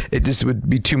 It just would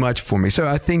be too much for me. So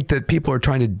I think that people are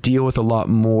trying to deal with a lot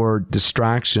more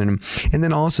distraction. And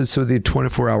then also, so the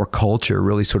 24-hour culture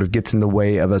really sort of gets in the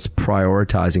way of us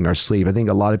prioritizing our sleep. I think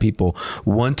a lot of people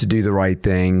want to do the right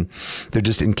thing. They're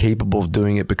just incapable of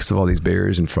doing it because of all these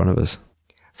barriers in front of us.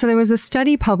 So there was a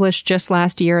study published just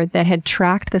last year that had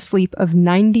tracked the sleep of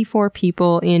 94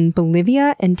 people in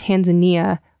Bolivia and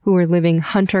Tanzania who were living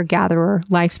hunter-gatherer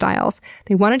lifestyles.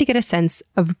 They wanted to get a sense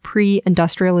of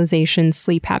pre-industrialization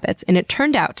sleep habits, and it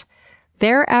turned out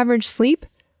their average sleep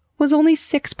was only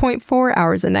 6.4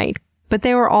 hours a night, but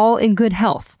they were all in good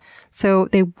health. So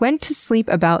they went to sleep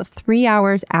about 3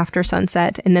 hours after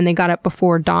sunset, and then they got up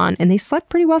before dawn, and they slept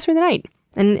pretty well through the night.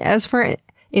 And as for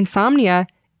insomnia,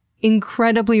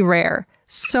 incredibly rare.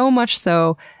 So much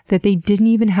so that they didn't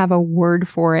even have a word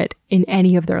for it in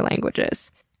any of their languages.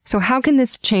 So how can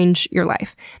this change your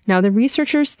life? Now, the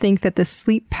researchers think that the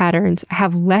sleep patterns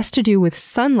have less to do with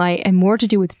sunlight and more to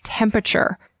do with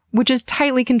temperature, which is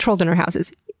tightly controlled in our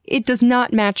houses. It does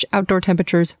not match outdoor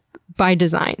temperatures by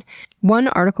design. One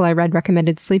article I read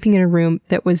recommended sleeping in a room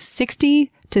that was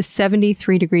 60 to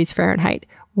 73 degrees Fahrenheit,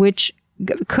 which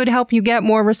could help you get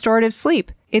more restorative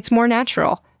sleep. It's more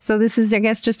natural. So this is, I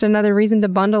guess, just another reason to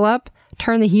bundle up,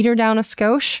 turn the heater down a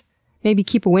skosh, maybe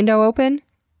keep a window open.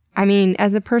 I mean,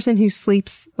 as a person who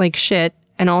sleeps like shit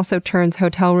and also turns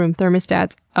hotel room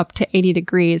thermostats up to 80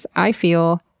 degrees, I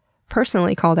feel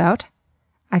personally called out.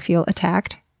 I feel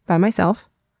attacked by myself.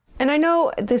 And I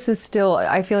know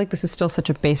I feel like this is still such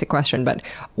a basic question, but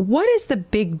what is the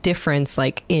big difference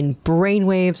like in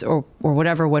brainwaves or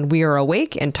whatever when we are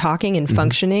awake and talking and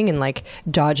functioning and like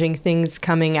dodging things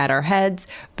coming at our heads,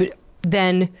 but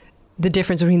then the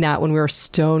difference between that when we were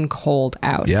stone cold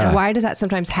out? Yeah. And why does that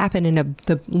sometimes happen in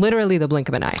literally the blink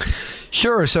of an eye?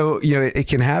 Sure. So, it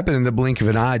can happen in the blink of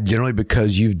an eye generally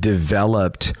because you've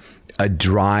developed a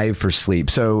drive for sleep.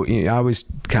 So I always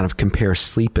kind of compare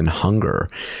sleep and hunger.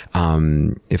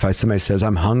 If somebody says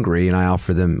I'm hungry and I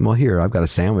offer them, well, here, I've got a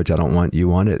sandwich. I don't want, you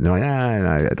want it? And they're like,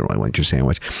 I don't really want your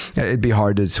sandwich. It'd be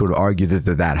hard to sort of argue that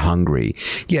they're that hungry.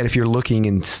 Yet if you're looking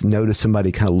and notice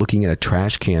somebody kind of looking at a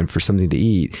trash can for something to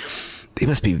eat, they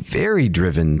must be very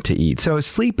driven to eat. So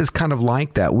sleep is kind of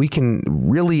like that. We can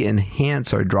really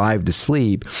enhance our drive to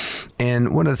sleep.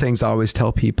 And one of the things I always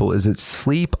tell people is that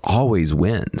sleep always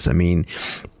wins. I mean,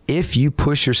 if you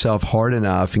push yourself hard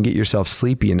enough and get yourself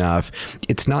sleepy enough,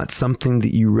 it's not something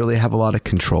that you really have a lot of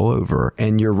control over.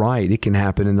 And you're right, it can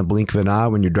happen in the blink of an eye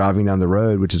when you're driving down the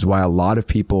road, which is why a lot of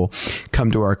people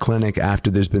come to our clinic after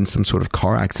there's been some sort of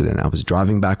car accident. I was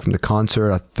driving back from the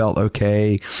concert, I felt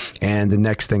okay, and the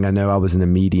next thing I know, I was in a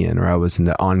median or I was in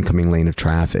the oncoming lane of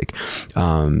traffic.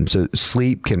 So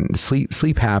sleep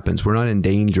happens. We're not in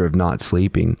danger of not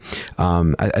sleeping.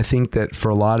 I think that for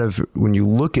a lot of, when you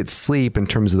look at sleep in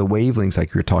terms of the wavelengths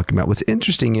like you're talking about, what's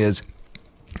interesting is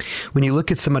when you look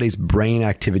at somebody's brain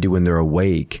activity when they're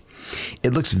awake,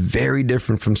 it looks very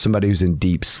different from somebody who's in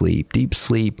deep sleep. Deep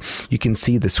sleep, you can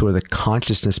see the sort of the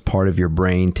consciousness part of your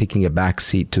brain taking a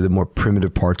backseat to the more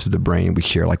primitive parts of the brain we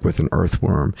share, like with an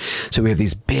earthworm. So we have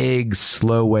these big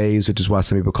slow waves, which is why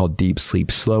some people call deep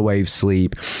sleep slow wave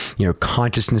sleep.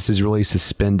 Consciousness is really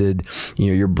suspended.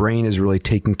 Your brain is really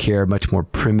taking care of much more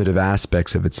primitive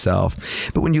aspects of itself.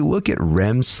 But when you look at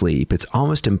REM sleep, it's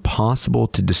almost impossible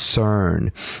to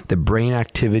discern the brain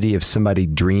activity of somebody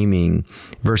dreaming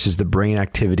versus the brain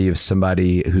activity of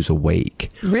somebody who's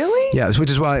awake. Really? Yes,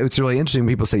 which is why it's really interesting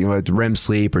when people say, REM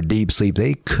sleep or deep sleep,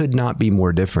 they could not be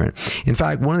more different. In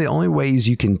fact, one of the only ways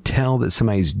you can tell that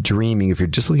somebody's dreaming, if you're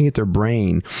just looking at their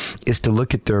brain, is to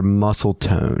look at their muscle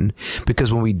tone.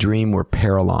 Because when we dream, we're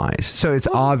paralyzed. So it's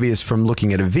obvious from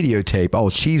looking at a videotape, oh,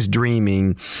 she's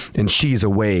dreaming and she's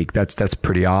awake. That's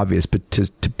pretty obvious. But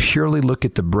to purely look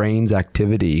at the brain's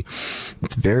activity,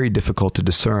 it's very difficult to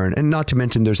discern. And not to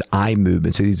mention there's eye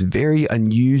movements. So these very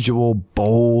unusual,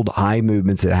 bold eye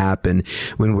movements that happen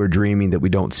when we're dreaming that we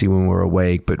don't see when we're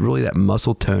awake. But really that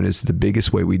muscle tone is the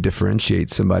biggest way we differentiate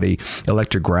somebody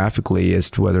electrographically as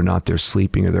to whether or not they're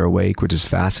sleeping or they're awake, which is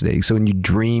fascinating. So when you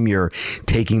dream, you're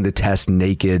taking the test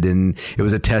naked and it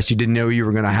was a test you didn't know you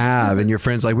were going to have. And your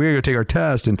friend's like, we're going to take our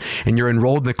test. And you're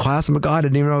enrolled in the class. Oh my God, I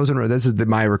didn't even know I was enrolled. This is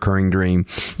my recurring dream.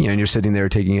 And you're sitting there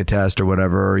taking a test or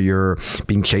whatever, or you're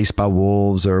being chased by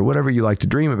wolves or whatever you like to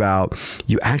dream about.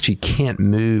 You actually can't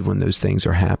move when those things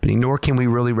are happening, nor can we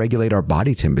really regulate our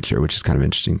body temperature, which is kind of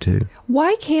interesting too.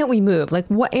 Why can't we move?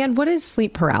 What is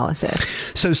sleep paralysis?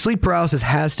 So sleep paralysis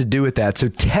has to do with that. So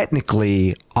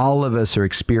technically, all of us are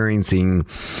experiencing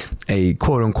a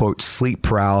quote unquote sleep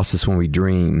paralysis when we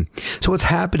dream. So what's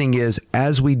happening is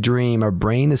as we dream, our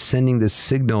brain is sending this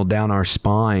signal down our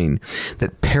spine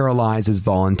that paralyzes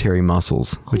voluntary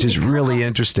muscles, which is really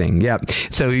interesting. Yeah.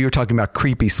 So you were talking about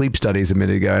creepy sleep studies a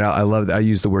minute ago. And I love that. I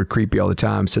use the word creepy all the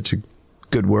time. Such a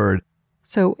good word.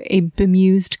 So a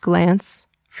bemused glance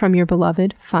from your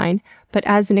beloved, fine. But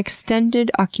as an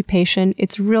extended occupation,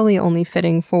 it's really only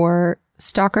fitting for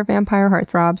stalker vampire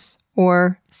heartthrobs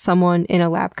or someone in a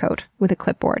lab coat with a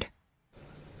clipboard.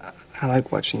 I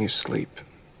like watching you sleep.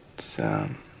 It's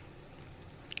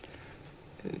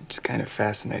kind of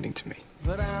fascinating to me.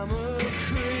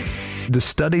 The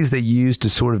studies they used to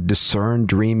sort of discern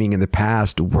dreaming in the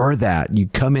past were that you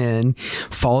come in,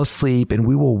 fall asleep, and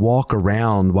we will walk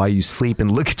around while you sleep and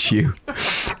look at you.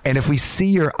 And if we see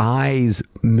your eyes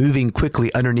moving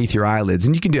quickly underneath your eyelids,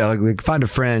 and you can do that, like find a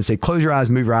friend and say, close your eyes,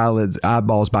 move your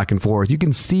eyeballs back and forth. You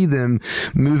can see them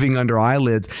moving under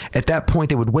eyelids. At that point,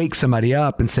 they would wake somebody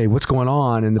up and say, what's going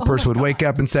on? And the person would wake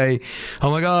up and say,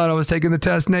 oh my God, I was taking the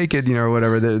test naked, or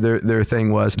whatever their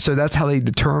thing was. So that's how they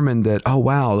determined that, oh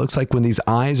wow, it looks like when these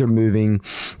eyes are moving,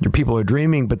 your people are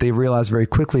dreaming, but they realized very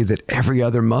quickly that every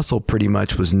other muscle pretty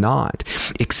much was not,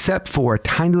 except for a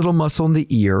tiny little muscle in the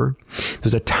ear.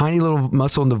 There's a tiny little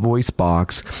muscle in the voice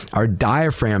box. Our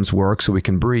diaphragms work so we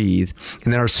can breathe,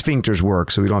 and then our sphincters work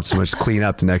so we don't have so much to clean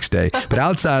up the next day. But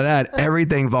outside of that,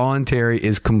 everything voluntary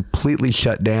is completely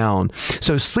shut down.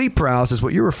 So sleep paralysis,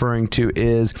 what you're referring to,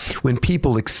 is when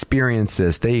people experience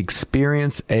this, they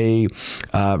experience a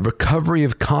recovery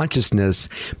of consciousness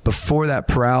before that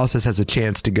paralysis has a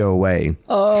chance to go away.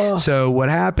 So what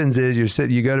happens is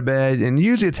you go to bed, and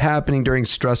usually it's happening during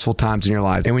stressful times in your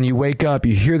life. And when you wake up,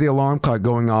 you hear the alarm clock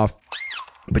going off,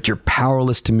 but you're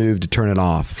powerless to move to turn it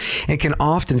off. And it can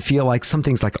often feel like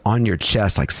something's like on your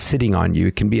chest, like sitting on you.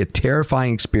 It can be a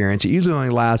terrifying experience. It usually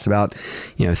only lasts about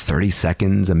 30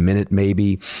 seconds, a minute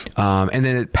maybe, and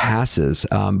then it passes.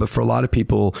 But for a lot of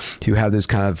people who have those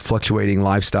kind of fluctuating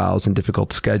lifestyles and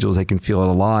difficult schedules, they can feel it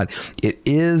a lot. It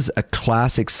is a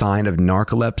classic sign of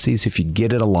narcolepsy. So if you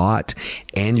get it a lot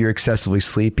and you're excessively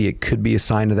sleepy, it could be a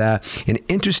sign of that. And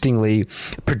interestingly,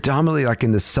 predominantly like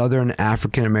in the Southern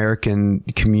African American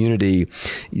community,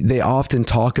 they often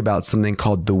talk about something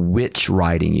called the witch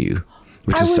riding you,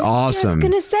 which is awesome. I was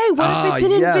going to say, what if it's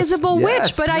an invisible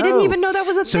witch? But I didn't even know that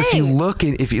was a thing. So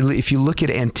if you look at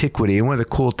antiquity, and one of the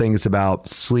cool things about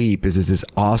sleep is this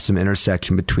awesome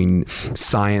intersection between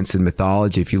science and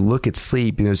mythology. If you look at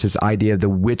sleep, there's this idea of the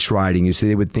witch riding you. So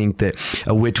they would think that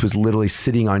a witch was literally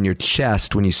sitting on your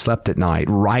chest when you slept at night,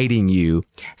 riding you.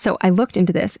 So I looked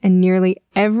into this, and nearly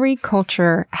every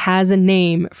culture has a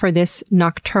name for this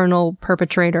nocturnal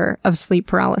perpetrator of sleep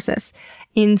paralysis.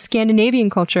 In Scandinavian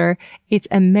culture, it's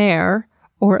a mare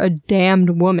or a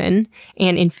damned woman.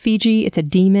 And in Fiji, it's a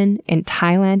demon. In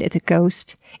Thailand, it's a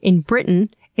ghost. In Britain,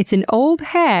 it's an old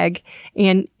hag.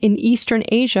 And in Eastern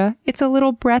Asia, it's a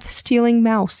little breath-stealing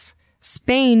mouse.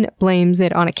 Spain blames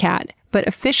it on a cat. But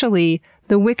officially,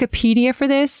 the Wikipedia for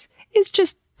this is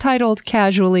just titled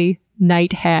casually,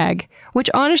 night hag, which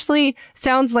honestly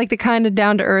sounds like the kind of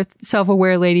down-to-earth,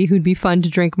 self-aware lady who'd be fun to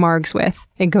drink margs with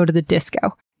and go to the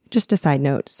disco. Just a side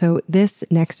note. So this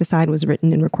Next Aside was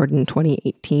written and recorded in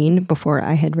 2018 before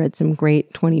I had read some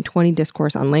great 2020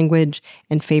 discourse on language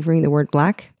and favoring the word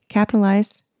Black,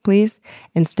 capitalized, please,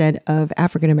 instead of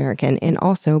African American. And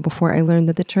also before I learned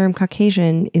that the term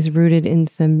Caucasian is rooted in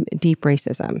some deep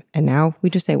racism. And now we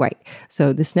just say white.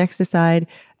 So this Next Aside,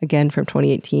 again from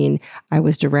 2018, I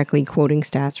was directly quoting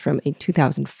stats from a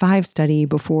 2005 study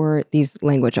before these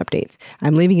language updates.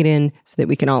 I'm leaving it in so that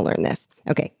we can all learn this.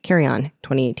 Okay, carry on.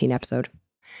 2018 episode.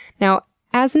 Now,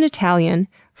 as an Italian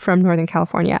from Northern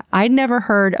California, I'd never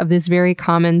heard of this very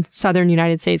common Southern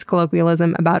United States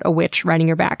colloquialism about a witch riding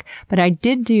your back, but I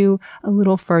did do a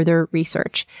little further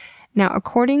research. Now,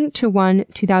 according to one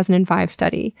 2005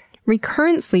 study,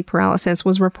 recurrent sleep paralysis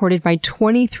was reported by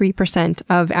 23%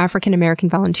 of African American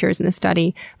volunteers in the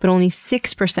study, but only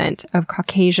 6% of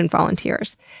Caucasian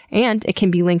volunteers. And it can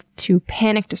be linked to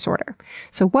panic disorder.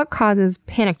 So what causes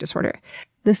panic disorder?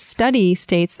 The study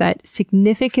states that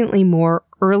significantly more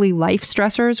early life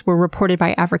stressors were reported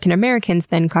by African Americans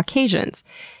than Caucasians.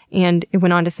 And it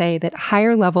went on to say that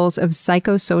higher levels of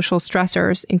psychosocial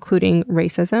stressors, including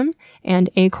racism and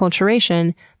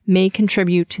acculturation, may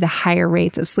contribute to the higher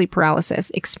rates of sleep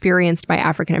paralysis experienced by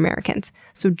African Americans.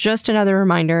 So just another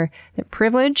reminder that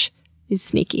privilege is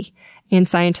sneaky. And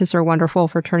scientists are wonderful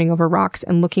for turning over rocks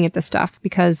and looking at this stuff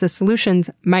because the solutions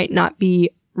might not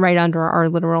be right under our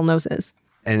literal noses.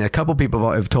 And a couple people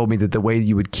have told me that the way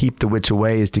you would keep the witch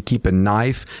away is to keep a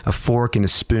knife, a fork, and a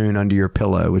spoon under your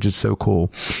pillow, which is so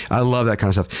cool. I love that kind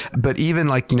of stuff. But even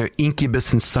like,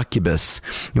 incubus and succubus,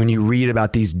 when you read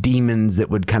about these demons that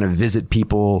would kind of visit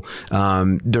people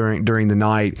during the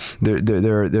night,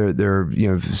 there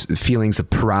feelings of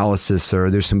paralysis,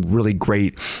 or there's some really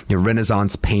great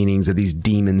Renaissance paintings of these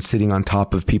demons sitting on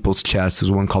top of people's chests. There's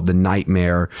one called The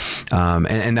Nightmare.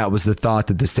 And that was the thought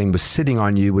that this thing was sitting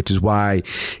on you, which is why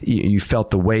you felt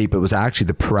the weight, but it was actually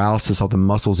the paralysis of the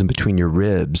muscles in between your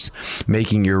ribs,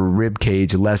 making your rib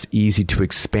cage less easy to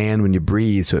expand when you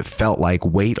breathe. So it felt like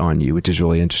weight on you, which is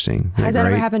really interesting. Has that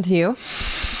ever happened to you?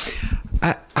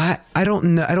 I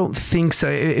don't know. I don't think so.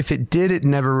 If it did, it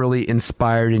never really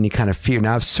inspired any kind of fear.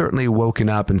 Now, I've certainly woken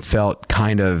up and felt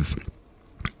kind of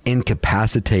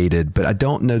incapacitated, but I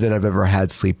don't know that I've ever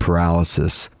had sleep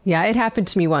paralysis. Yeah, it happened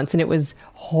to me once, and it was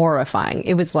horrifying.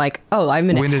 It was like, I'm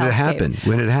in a hellscape. When did it happen?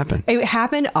 When did it happen? It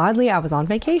happened, oddly, I was on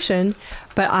vacation,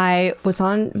 but I was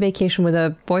on vacation with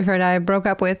a boyfriend I broke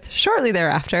up with shortly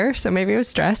thereafter, so maybe it was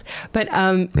stress. But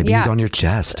maybe he was on your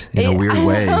chest in a weird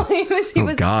way. He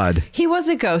was God. He was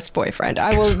a ghost boyfriend.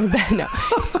 I will no.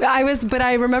 But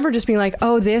I remember just being like,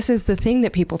 this is the thing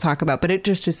that people talk about, but it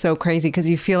just is so crazy because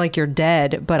you feel like you're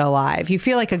dead but alive. You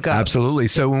feel like a ghost. Absolutely.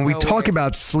 So when we talk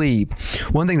about sleep,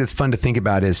 one thing that's fun to think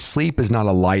about is sleep is not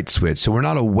a light switch. So we're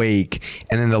not awake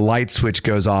and then the light switch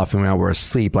goes off and now we're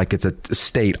asleep, like it's a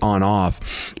state on off.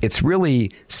 It's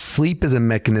really, sleep is a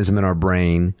mechanism in our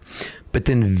brain, but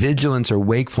then vigilance or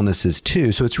wakefulness is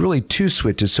too. So it's really two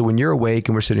switches. So when you're awake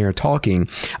and we're sitting here talking,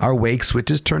 our wake switch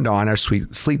is turned on, our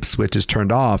sleep switch is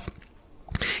turned off.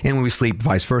 And when we sleep,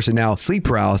 vice versa. Now, sleep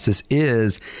paralysis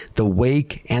is the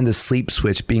wake and the sleep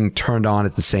switch being turned on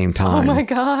at the same time. Oh my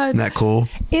God. Isn't that cool?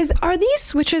 Are these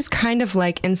switches kind of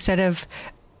like, instead of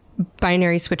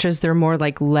binary switches, they're more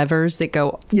like levers that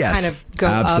go kind of go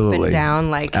absolutely. Up and down,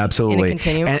 like absolutely. in a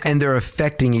continuum? And they're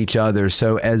affecting each other.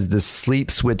 So as the sleep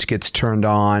switch gets turned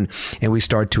on and we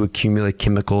start to accumulate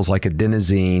chemicals like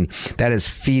adenosine, that is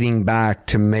feeding back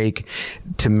to make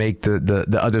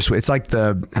the other switch. It's like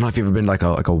I don't know if you've ever been like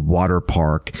a water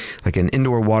park, like an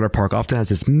indoor water park often has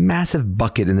this massive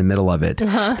bucket in the middle of it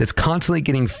that's constantly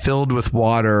getting filled with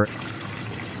water.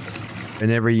 And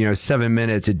every 7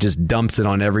 minutes, it just dumps it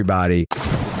on everybody.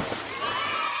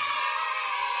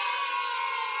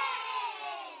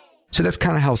 So that's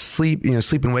kind of how sleep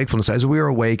and wakefulness, as we are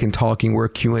awake and talking, we're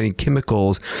accumulating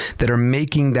chemicals that are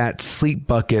making that sleep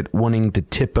bucket wanting to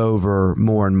tip over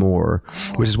more and more,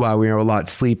 which is why we are a lot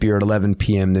sleepier at 11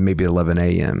 p.m. than maybe 11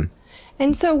 a.m.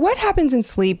 And so what happens in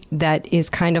sleep that is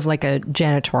kind of like a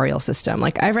janitorial system?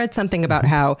 Like I read something about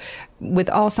how with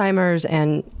Alzheimer's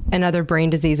and other brain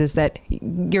diseases that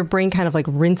your brain kind of like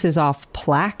rinses off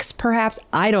plaques, perhaps.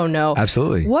 I don't know.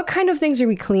 Absolutely. What kind of things are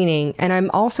we cleaning? And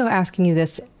I'm also asking you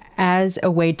this as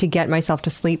a way to get myself to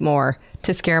sleep more,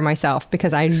 to scare myself,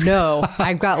 because I know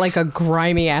I've got like a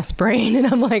grimy ass brain and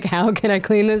I'm like, how can I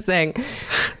clean this thing?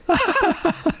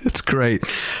 That's great.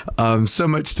 So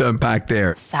much to unpack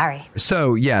there. Sorry.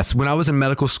 So yes, when I was in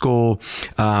medical school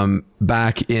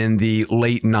back in the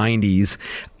late 90s,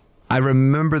 I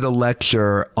remember the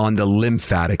lecture on the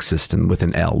lymphatic system with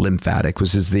an L, lymphatic,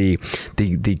 which is the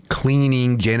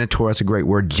cleaning, janitorial, that's a great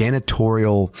word,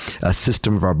 janitorial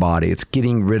system of our body. It's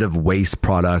getting rid of waste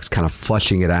products, kind of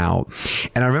flushing it out.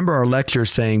 And I remember our lecturer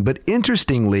saying, but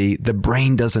interestingly, the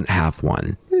brain doesn't have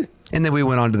one. And then we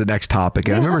went on to the next topic.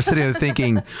 And I remember sitting there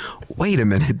thinking, wait a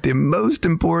minute, the most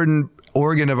important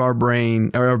organ of our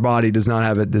brain or our body does not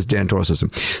have this janitorial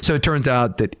system. So it turns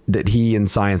out that he in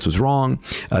science was wrong.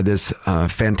 This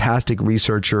fantastic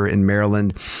researcher in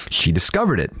Maryland, she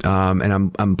discovered it. And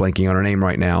I'm blanking on her name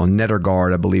right now.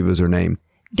 Nedergaard, I believe was her name.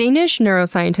 Danish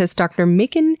neuroscientist Dr.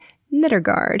 Maiken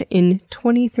Nedergaard in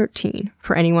 2013,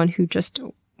 for anyone who just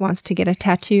wants to get a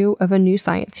tattoo of a new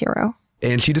science hero.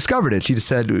 And she discovered it. She just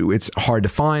said it's hard to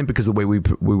find because the way we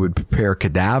would prepare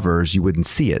cadavers, you wouldn't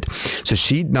see it. So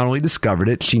she not only discovered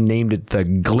it, she named it the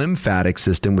glymphatic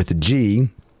system with a G.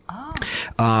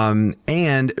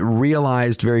 And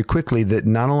realized very quickly that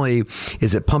not only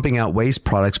is it pumping out waste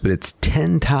products, but it's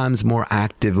 10 times more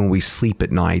active when we sleep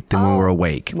at night than when we're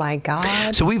awake. My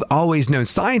God. So we've always known,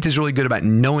 science is really good about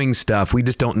knowing stuff. We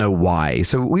just don't know why.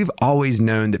 So we've always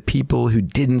known that people who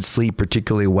didn't sleep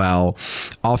particularly well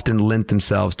often lent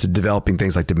themselves to developing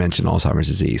things like dementia and Alzheimer's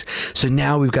disease. So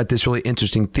now we've got this really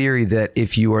interesting theory that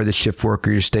if you are the shift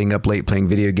worker, you're staying up late playing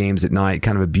video games at night,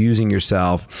 kind of abusing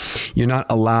yourself, you're not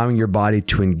allowing your body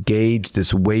to engage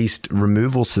this waste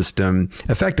removal system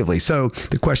effectively. So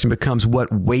the question becomes, what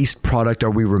waste product are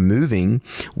we removing?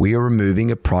 We are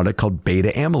removing a product called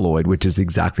beta amyloid, which is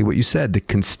exactly what you said, the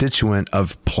constituent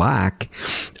of plaque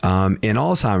in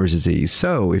Alzheimer's disease.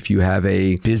 So if you have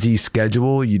a busy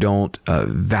schedule, you don't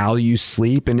value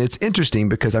sleep. And it's interesting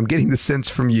because I'm getting the sense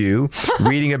from you,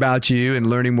 reading about you and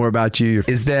learning more about you,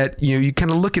 is that you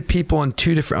kind of look at people on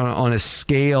on a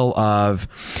scale of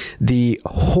the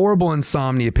horrible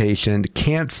insomnia patient,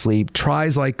 can't sleep,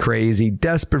 tries like crazy,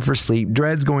 desperate for sleep,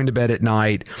 dreads going to bed at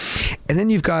night. And then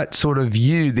you've got sort of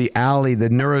you, the alley, the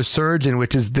neurosurgeon,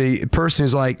 which is the person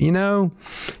who's like,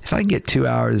 if I get 2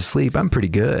 hours of sleep, I'm pretty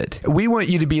good. We want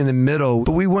you to be in the middle,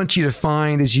 but we want you to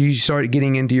find, as you start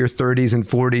getting into your 30s and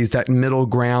 40s, that middle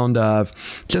ground of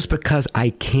just because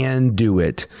I can do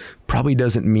it probably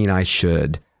doesn't mean I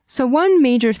should. So one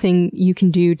major thing you can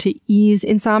do to ease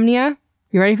insomnia,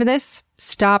 you ready for this?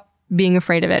 Stop being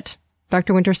afraid of it.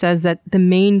 Dr. Winter says that the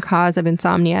main cause of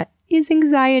insomnia is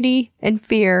anxiety and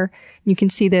fear. You can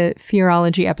see the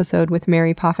Fearology episode with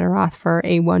Mary Poffenroth for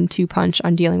a 1-2 punch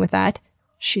on dealing with that.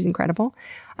 She's incredible.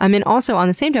 And also on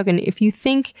the same token, if you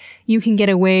think you can get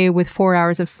away with 4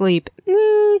 hours of sleep,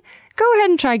 go ahead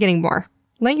and try getting more.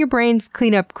 Let your brain's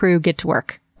cleanup crew get to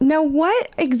work. Now,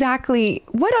 what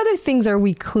other things are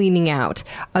we cleaning out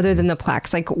other than the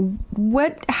plaques? Like,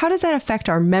 how does that affect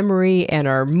our memory and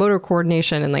our motor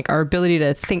coordination and like our ability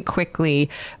to think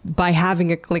quickly by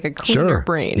having a cleaner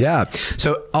brain? Yeah.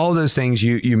 So all those things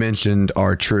you mentioned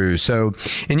are true. So,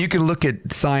 and you can look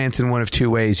at science in one of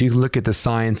two ways. You can look at the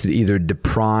science that either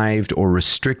deprived or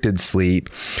restricted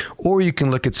sleep, or you can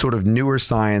look at sort of newer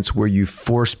science where you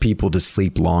force people to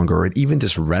sleep longer and even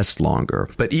just rest longer.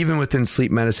 But even within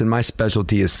sleep medicine, my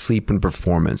specialty is sleep and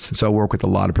performance. So I work with a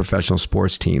lot of professional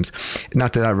sports teams.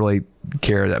 Not that I really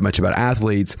care that much about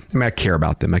athletes. I mean, I care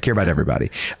about them. I care about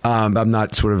everybody. I'm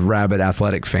not sort of rabid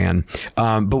athletic fan.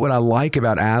 But what I like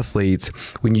about athletes,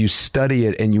 when you study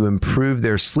it and you improve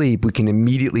their sleep, we can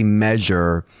immediately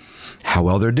measure how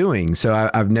well they're doing. So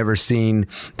I've never seen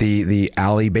the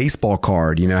Allie baseball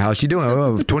card. How's she doing?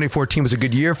 2014 was a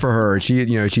good year for her.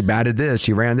 She batted this,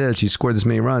 she ran this, she scored this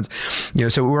many runs.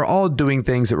 So we're all doing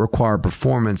things that require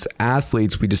performance.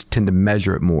 Athletes, we just tend to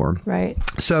measure it more. Right.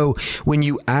 So when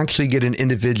you actually get an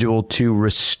individual to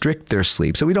restrict their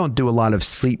sleep, so we don't do a lot of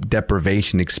sleep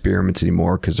deprivation experiments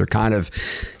anymore because they're kind of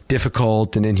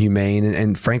difficult and inhumane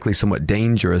and frankly somewhat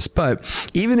dangerous. But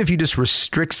even if you just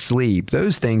restrict sleep,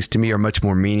 those things to me are much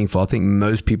more meaningful. I think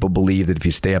most people believe that if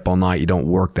you stay up all night, you don't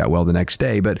work that well the next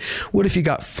day. But what if you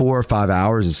got 4 or 5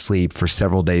 hours of sleep for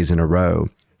several days in a row?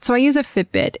 So I use a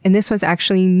Fitbit, and this was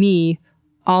actually me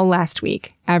all last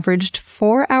week. Averaged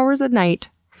 4 hours a night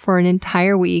for an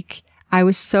entire week. I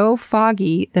was so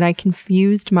foggy that I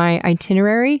confused my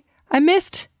itinerary. I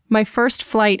missed my first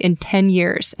flight in 10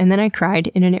 years, and then I cried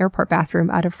in an airport bathroom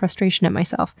out of frustration at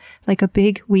myself, like a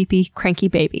big, weepy, cranky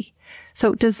baby.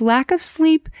 So does lack of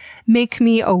sleep make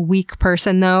me a weak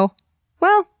person, though?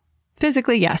 Well,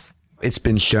 physically, yes. It's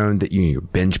been shown that your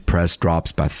bench press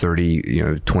drops by 20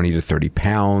 to 30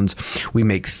 pounds. We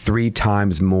make 3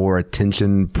 times more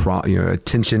attention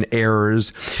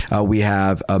errors. We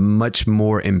have a much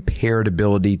more impaired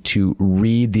ability to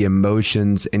read the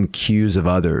emotions and cues of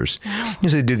others.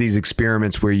 Usually do these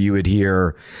experiments where you would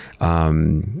hear,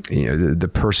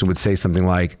 the person would say something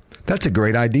like, "That's a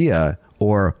great idea,"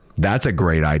 or "That's a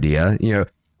great idea."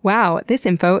 Wow, this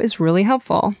info is really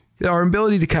helpful. Our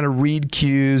ability to kind of read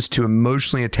cues, to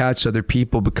emotionally attach to other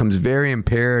people becomes very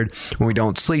impaired when we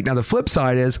don't sleep. Now, the flip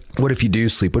side is, what if you do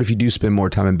sleep? What if you do spend more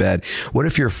time in bed? What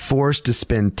if you're forced to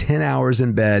spend 10 hours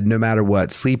in bed, no matter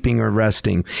what, sleeping or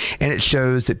resting? And it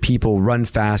shows that people run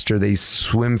faster, they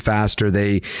swim faster,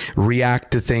 they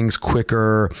react to things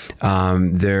quicker,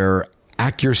 their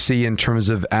accuracy in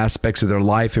terms of aspects of their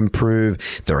life improve.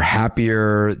 They're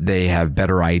happier. They have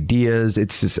better ideas.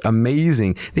 It's just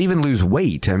amazing. They even lose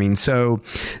weight. So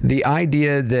the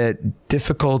idea that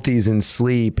difficulties in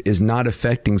sleep is not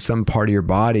affecting some part of your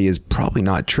body is probably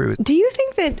not true. Do you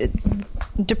think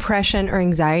that depression or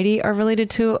anxiety are related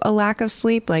to a lack of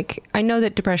sleep? Like, I know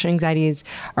that depression and anxiety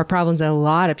are problems that a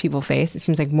lot of people face. It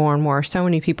seems like more and more, so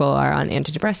many people are on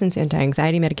antidepressants,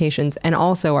 anti-anxiety medications, and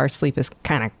also our sleep is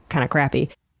kind of crappy.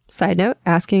 Side note,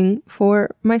 asking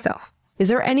for myself. Is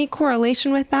there any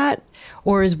correlation with that?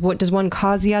 Or does one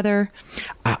cause the other?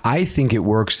 I think it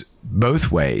works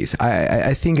both ways.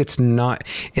 I think it's not,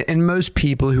 and most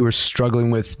people who are struggling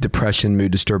with depression,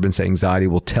 mood disturbance, anxiety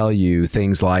will tell you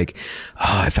things like,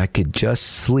 if I could just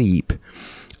sleep,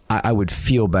 I would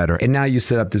feel better. And now you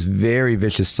set up this very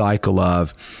vicious cycle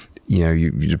of,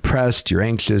 you're depressed, you're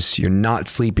anxious, you're not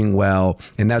sleeping well,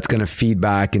 and that's going to feed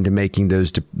back into making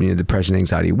those depression,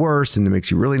 anxiety worse, and it makes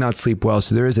you really not sleep well.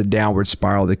 So there is a downward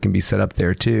spiral that can be set up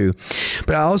there too.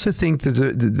 But I also think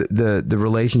that the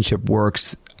relationship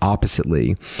works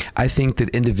oppositely. I think that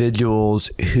individuals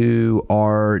who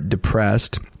are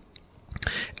depressed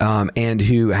and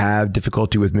who have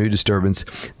difficulty with mood disturbance,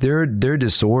 their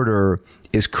disorder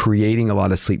is creating a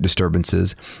lot of sleep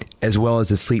disturbances, as well as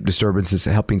the sleep disturbances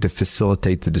helping to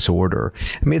facilitate the disorder.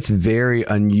 It's very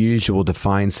unusual to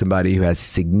find somebody who has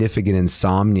significant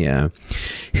insomnia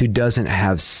who doesn't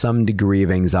have some degree of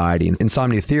anxiety. And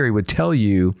insomnia theory would tell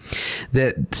you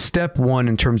that step 1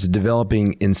 in terms of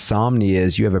developing insomnia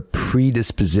is you have a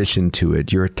predisposition to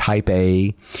it. You're a type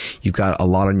A. You've got a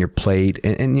lot on your plate.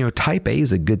 And type A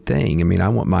is a good thing. I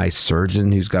want my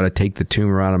surgeon who's got to take the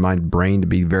tumor out of my brain to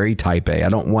be very type A. I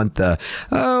don't want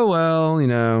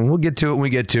we'll get to it when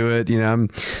we get to it. I'm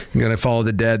going to follow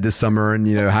the dead this summer and,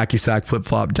 hacky sack, flip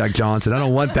flop, Jack Johnson. I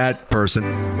don't want that person.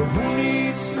 Who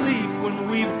needs sleep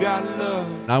when we've got love?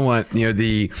 I want,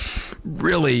 the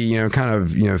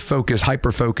really, focused,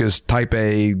 hyper-focused, type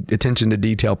A, attention to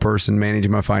detail person,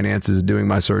 managing my finances, doing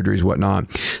my surgeries,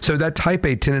 whatnot. So that type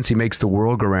A tendency makes the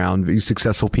world go round. Very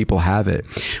successful people have it.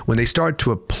 When they start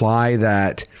to apply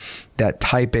that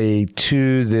type A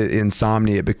to the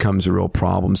insomnia, it becomes a real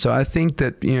problem. So I think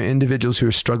that, individuals who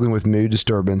are struggling with mood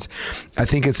disturbance, I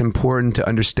think it's important to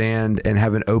understand and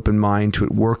have an open mind to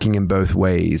it working in both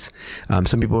ways.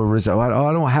 Some people are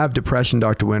I don't have depression,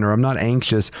 Dr. Winter. I'm not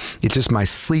anxious. It's just my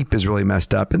sleep is really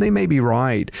messed up. And they may be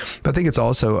right. But I think it's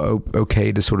also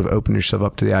okay to sort of open yourself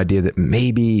up to the idea that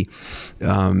maybe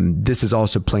this is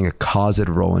also playing a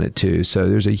causative role in it too. So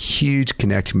there's a huge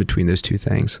connection between those two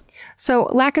things. So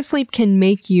lack of sleep can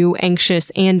make you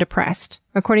anxious and depressed.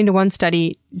 According to one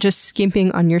study, just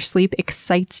skimping on your sleep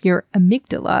excites your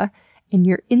amygdala and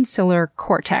your insular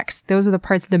cortex. Those are the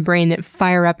parts of the brain that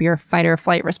fire up your fight or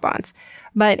flight response.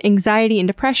 But anxiety and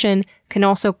depression can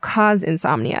also cause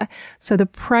insomnia. So the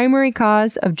primary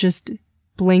cause of just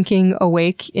blinking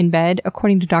awake in bed,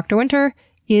 according to Dr. Winter,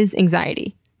 is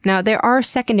anxiety. Now, there are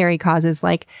secondary causes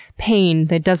like pain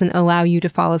that doesn't allow you to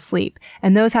fall asleep,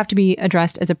 and those have to be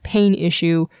addressed as a pain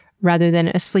issue rather than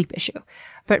a sleep issue.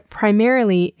 But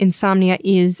primarily, insomnia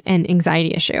is an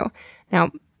anxiety issue.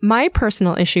 Now, my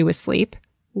personal issue with sleep,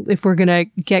 if we're going to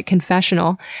get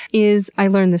confessional, is, I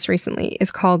learned this recently,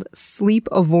 is called sleep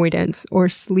avoidance or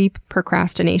sleep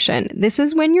procrastination. This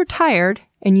is when you're tired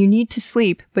and you need to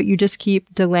sleep, but you just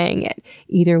keep delaying it,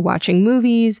 either watching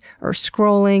movies or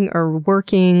scrolling or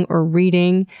working or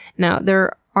reading. Now,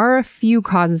 there are a few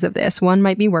causes of this. One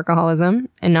might be workaholism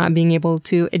and not being able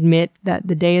to admit that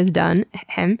the day is done.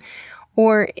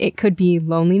 Or it could be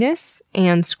loneliness,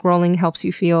 and scrolling helps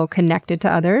you feel connected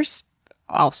to others.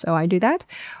 Also, I do that.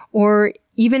 Or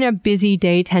even a busy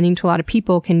day tending to a lot of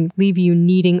people can leave you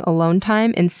needing alone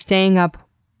time, and staying up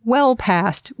well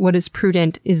past what is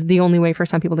prudent is the only way for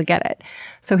some people to get it.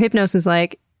 So Hypnos is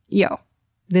like, yo,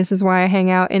 this is why I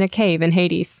hang out in a cave in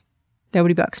Hades.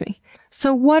 Nobody bugs me.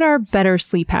 So what are better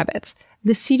sleep habits?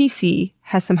 The CDC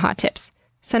has some hot tips.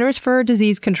 Centers for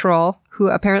Disease Control, who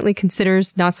apparently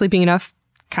considers not sleeping enough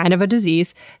kind of a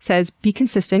disease, says be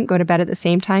consistent, go to bed at the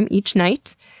same time each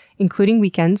night, including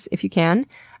weekends if you can.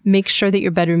 Make sure that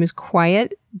your bedroom is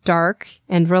quiet, dark,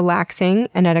 and relaxing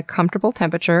and at a comfortable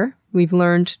temperature. We've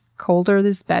learned colder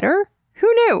is better. Who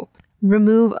knew?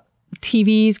 Remove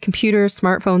TVs, computers,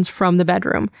 smartphones from the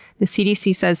bedroom. The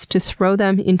CDC says to throw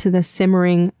them into the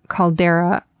simmering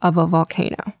caldera of a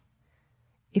volcano,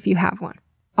 if you have one.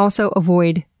 Also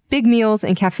avoid big meals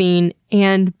and caffeine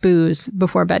and booze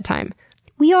before bedtime.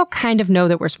 We all kind of know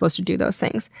that we're supposed to do those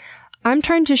things. I'm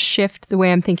trying to shift the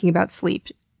way I'm thinking about sleep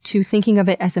to thinking of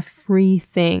it as a free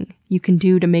thing you can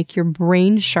do to make your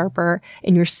brain sharper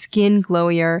and your skin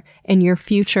glowier and your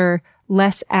future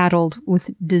less addled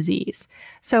with disease.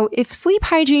 So if sleep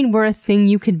hygiene were a thing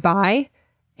you could buy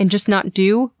and just not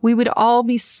do, we would all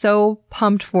be so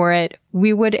pumped for it.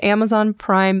 We would Amazon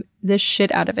Prime the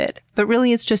shit out of it. But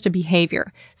really it's just a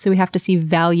behavior. So we have to see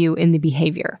value in the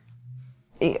behavior.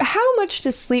 How much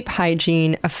does sleep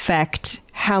hygiene affect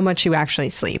how much you actually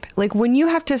sleep? Like when you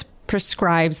have to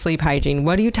prescribe sleep hygiene,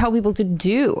 what do you tell people to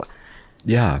do?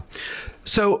 Yeah.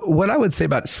 So what I would say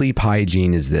about sleep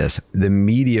hygiene is this. The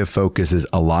media focuses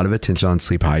a lot of attention on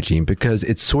sleep hygiene because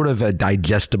it's sort of a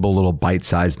digestible little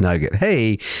bite-sized nugget.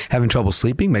 Hey, having trouble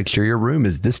sleeping? Make sure your room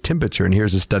is this temperature. And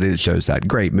here's a study that shows that.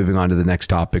 Great. Moving on to the next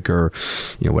topic or,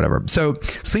 whatever. So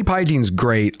sleep hygiene is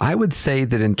great. I would say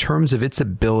that in terms of its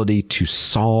ability to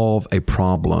solve a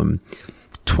problem,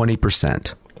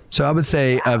 20%. So I would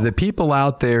say of the people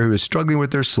out there who are struggling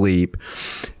with their sleep,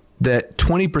 that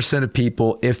 20% of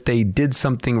people, if they did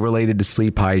something related to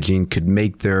sleep hygiene, could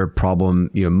make their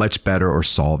problem, much better or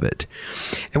solve it.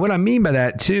 And what I mean by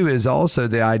that too is also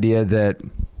the idea that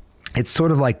it's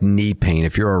sort of like knee pain.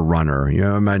 If you're a runner,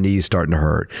 my knee's starting to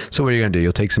hurt. So what are you going to do?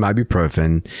 You'll take some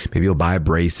ibuprofen. Maybe you'll buy a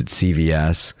brace at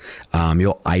CVS.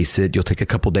 You'll ice it. You'll take a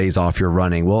couple days off your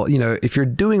running. Well, if you're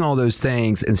doing all those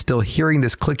things and still hearing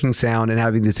this clicking sound and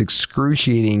having this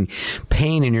excruciating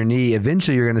pain in your knee,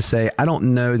 eventually you're going to say, I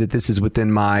don't know that this is within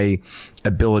my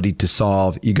ability to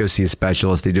solve. You go see a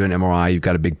specialist. They do an MRI. You've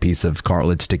got a big piece of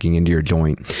cartilage sticking into your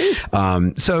joint.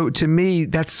 So to me,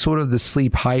 that's sort of the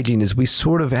sleep hygiene is we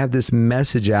sort of have this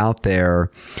message out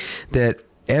there that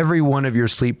every one of your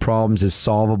sleep problems is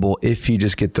solvable if you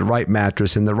just get the right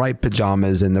mattress and the right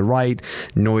pajamas and the right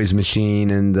noise machine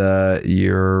and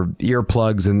your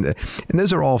earplugs and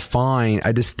those are all fine.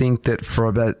 I just think that for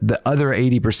about the other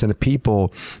 80% of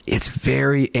people, it's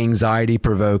very anxiety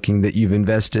provoking that you've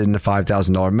invested in a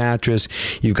 $5,000 mattress.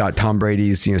 You've got Tom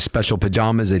Brady's special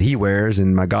pajamas that he wears,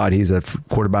 and my God, he's a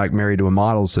quarterback married to a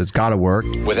model, so it's got to work.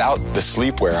 Without the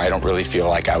sleepwear, I don't really feel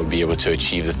like I would be able to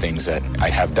achieve the things that I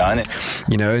have done.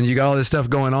 And you got all this stuff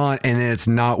going on and it's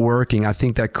not working. I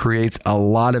think that creates a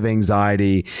lot of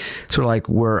anxiety, sort of like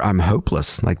where I'm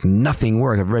hopeless, like nothing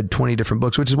works. I've read 20 different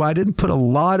books, which is why I didn't put a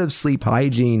lot of sleep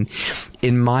hygiene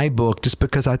in my book, just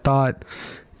because I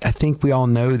think we all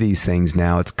know these things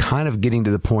now. It's kind of getting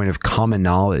to the point of common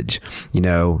knowledge,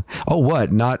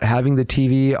 not having the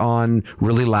TV on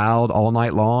really loud all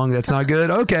night long. That's not good.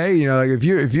 Okay.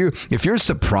 If you're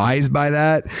surprised by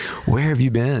that, where have you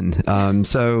been?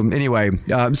 So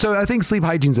I think sleep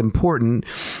hygiene is important.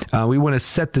 We want to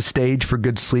set the stage for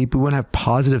good sleep. We want to have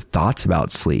positive thoughts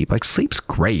about sleep. Like sleep's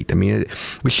great. I mean,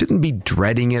 we shouldn't be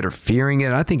dreading it or fearing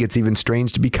it. I think it's even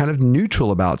strange to be kind of neutral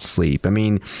about sleep. I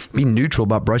mean, be neutral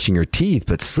about brushing your teeth,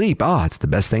 but sleep, it's the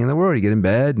best thing in the world. You get in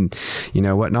bed and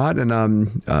whatnot.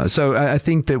 And so I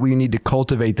think that we need to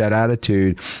cultivate that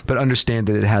attitude, but understand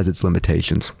that it has its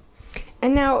limitations.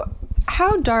 And now,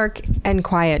 how dark and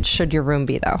quiet should your room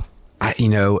be, though? I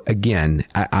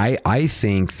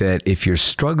think that if you're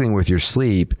struggling with your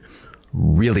sleep,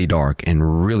 really dark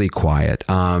and really quiet.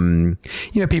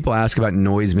 People ask about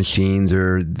noise machines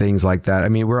or things like that. I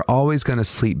mean, we're always going to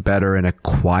sleep better in a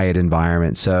quiet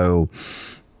environment. So,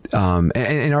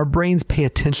 and our brains pay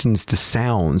attention to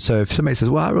sound. So if somebody says,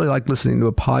 well, I really like listening to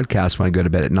a podcast when I go to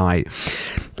bed at night,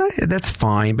 that's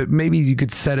fine. But maybe you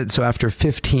could set it so after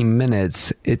 15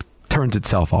 minutes, it turns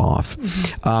itself off.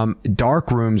 Mm-hmm.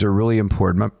 Dark rooms are really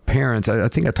important. My parents, I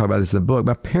think I talk about this in the book.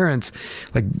 My parents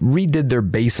redid their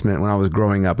basement when I was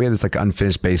growing up. We had this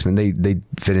unfinished basement. They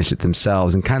finished it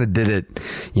themselves and kind of did it,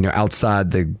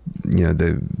 outside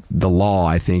the law,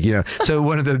 I think, So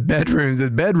one of the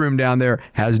bedroom down there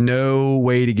has no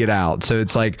way to get out. So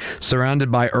it's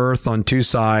surrounded by earth on two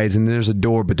sides and there's a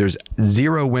door, but there's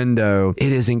zero window.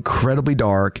 It is incredibly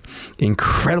dark,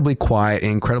 incredibly quiet,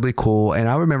 and incredibly cool. And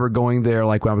I remember going going there,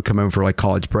 like when I would come home for like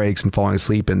college breaks and falling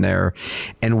asleep in there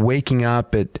and waking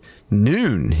up at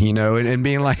noon, you know, and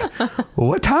being like, well,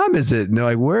 what time is it? And they're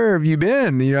like, where have you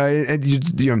been? You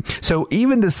know, so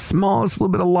even the smallest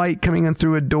little bit of light coming in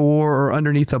through a door or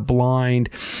underneath a blind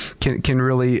can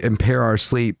really impair our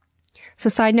sleep. So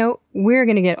side note, we're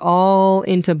going to get all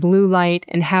into blue light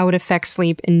and how it affects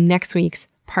sleep in next week's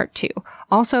part 2.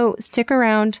 Also, stick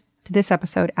around to this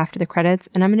episode after the credits,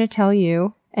 and I'm going to tell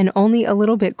you an only a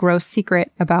little bit gross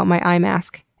secret about my eye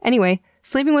mask. Anyway,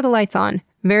 sleeping with the lights on,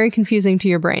 very confusing to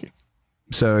your brain.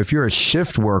 So if you're a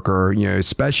shift worker, you know,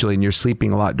 especially, and you're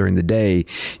sleeping a lot during the day,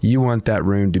 you want that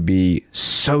room to be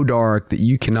so dark that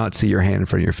you cannot see your hand in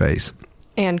front of your face.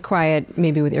 And quiet,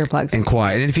 maybe with earplugs. And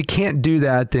quiet. And if you can't do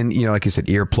that, then, you know, like I said,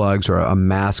 earplugs or a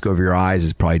mask over your eyes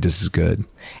is probably just as good.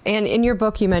 And in your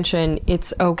book, you mentioned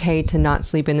it's okay to not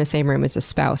sleep in the same room as a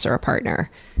spouse or a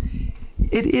partner.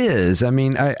 It is. I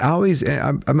mean,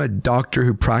 I'm a doctor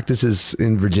who practices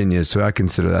in Virginia, so I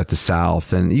consider that the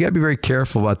South. And you got to be very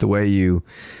careful about the way you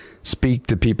speak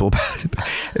to people.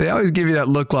 They always give you that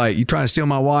look like, you trying to steal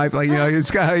my wife? Like, you know, it's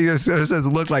got, you know, it says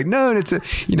look like, no, and it's a,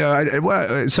 you know,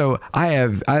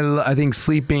 I think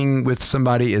sleeping with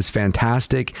somebody is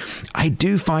fantastic. I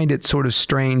do find it sort of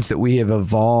strange that we have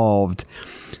evolved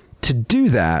to do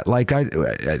that. Like, I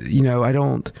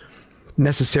don't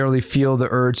necessarily feel the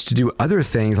urge to do other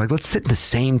things, like let's sit in the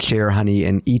same chair, honey,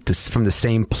 and eat this from the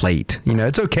same plate. You know,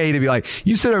 it's okay to be like,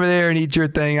 you sit over there and eat your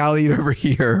thing, I'll eat over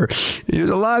here. There's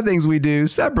a lot of things we do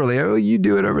separately. Oh, you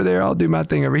do it over there, I'll do my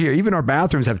thing over here. Even our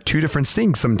bathrooms have 2 different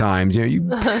sinks sometimes. You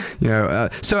know,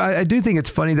 so I do think it's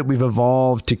funny that we've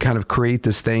evolved to kind of create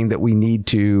this thing that we need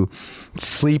to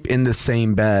sleep in the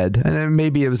same bed. And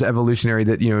maybe it was evolutionary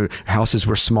that, you know, houses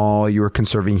were small, you were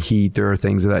conserving heat, there are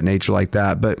things of that nature like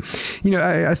that. But, you know,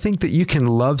 I think that you can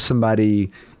love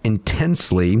somebody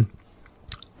intensely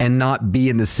and not be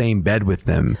in the same bed with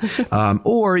them.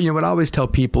 Or, you know, what I always tell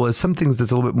people is some things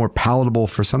that's a little bit more palatable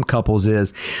for some couples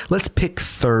is, let's pick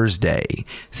Thursday.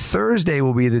 Thursday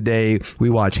will be the day we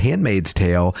watch Handmaid's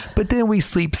Tale, but then we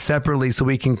sleep separately so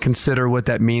we can consider what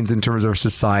that means in terms of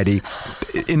society,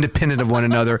 independent of one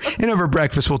another. And over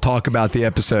breakfast, we'll talk about the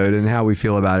episode and how we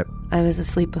feel about it. I was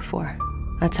asleep before.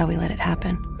 That's how we let it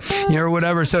happen. You know, or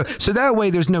whatever. So that way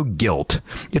there's no guilt.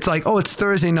 It's like, oh, it's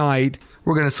Thursday night,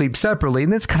 we're going to sleep separately.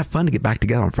 And it's kind of fun to get back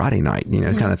together on Friday night, you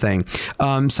know, kind of thing.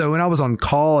 So when I was on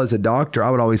call as a doctor, I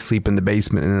would always sleep in the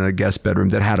basement in a guest bedroom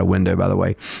that had a window, by the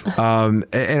way. And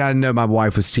I know my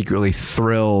wife was secretly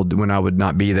thrilled when I would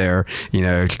not be there. You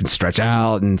know, she can stretch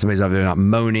out and somebody's out there not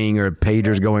moaning or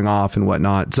pagers going off and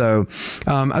whatnot. So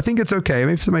I think it's okay. I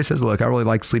mean, if somebody says, look, I really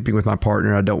like sleeping with my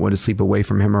partner, I don't want to sleep away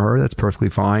from him or her, that's perfectly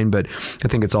fine. But I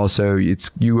think it's also,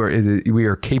 we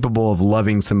are capable of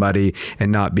loving somebody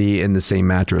and not be in the same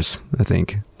mattress. I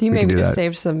think you maybe just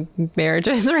saved some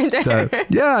marriages right there. So,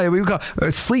 yeah, we call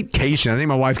sleepcation. I think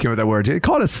my wife came up with that word. They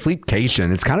call it a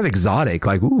sleepcation. It's kind of exotic,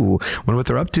 like, ooh, wonder what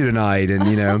they're up to tonight. And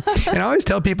you know, and I always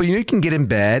tell people, you know, you can get in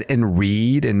bed and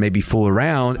read and maybe fool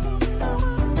around.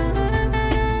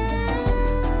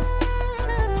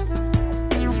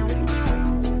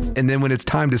 And then when it's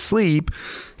time to sleep,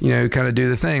 you know, kind of do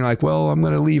the thing like, well, I'm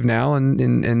going to leave now.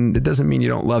 And it doesn't mean you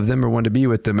don't love them or want to be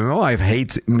with them. And my wife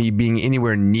hates me being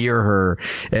anywhere near her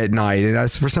at night. And I,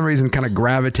 for some reason, kind of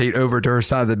gravitate over to her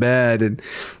side of the bed. And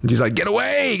she's like, get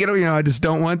away. You know, I just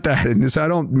don't want that. And so I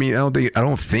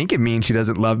don't think it means she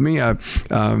doesn't love me.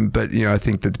 But, you know, I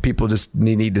think that people just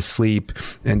need to sleep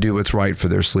and do what's right for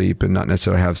their sleep and not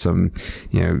necessarily have some,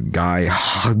 you know, guy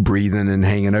breathing and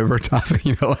hanging over top of,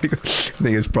 you know, like, I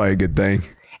think it's probably a good thing.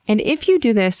 And if you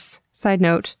do this, side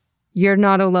note, you're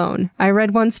not alone. I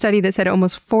read one study that said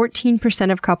almost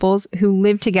 14% of couples who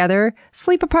live together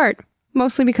sleep apart,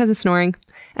 mostly because of snoring.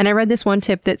 And I read this one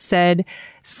tip that said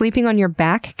sleeping on your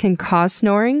back can cause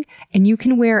snoring, and you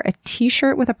can wear a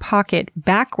t-shirt with a pocket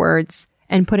backwards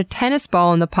and put a tennis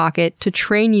ball in the pocket to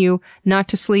train you not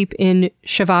to sleep in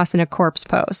Shavasana corpse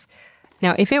pose.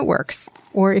 Now, if it works,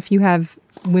 or if you have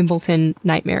Wimbledon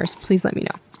nightmares, please let me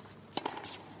know.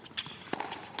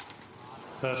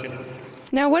 30.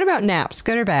 Now, what about naps?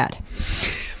 Good or bad?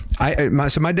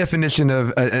 My definition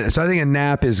of so I think a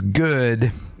nap is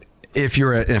good if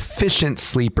you're an efficient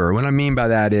sleeper. What I mean by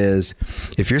that is,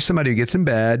 if you're somebody who gets in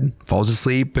bed, falls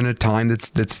asleep in a time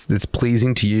that's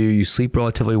pleasing to you, you sleep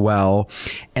relatively well,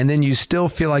 and then you still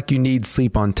feel like you need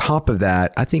sleep on top of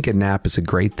that, I think a nap is a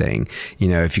great thing. You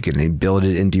know, if you can build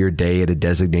it into your day at a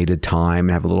designated time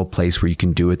and have a little place where you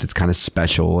can do it that's kind of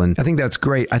special. And I think that's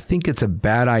great. I think it's a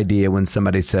bad idea when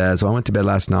somebody says, well, I went to bed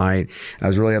last night, I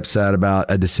was really upset about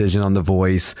a decision on The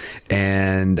Voice,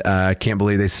 and I can't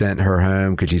believe they sent her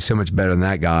home because she's so much better than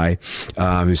that guy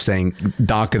who's saying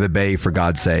Dock of the Bay, for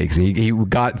God's sakes. And he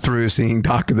got through singing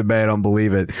Dock of the Bay. I don't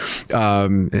believe it.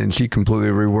 And she completely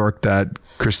reworked that,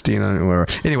 Christina, whatever.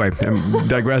 Anyway, I'm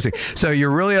digressing. So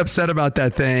you're really upset about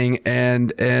that thing,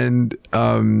 and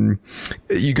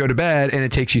you go to bed, and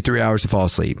it takes you 3 hours to fall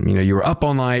asleep. You were up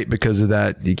all night because of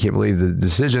that. You can't believe the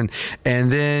decision.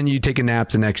 And then you take a nap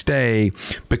the next day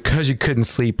because you couldn't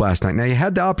sleep last night. Now, you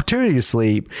had the opportunity to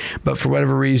sleep, but for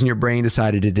whatever reason, your brain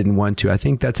decided it didn't want to. I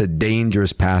think that's a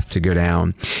dangerous path to go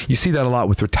down. You see that a lot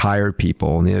with retired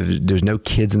people. There's no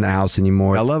kids in the house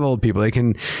anymore. I love old people. They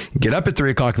can get up at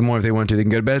 3 o'clock in the morning if they want to. They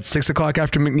can go to bed at 6 o'clock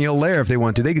after McNeil Lair if they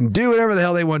want to. They can do whatever the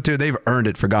hell they want to. They've earned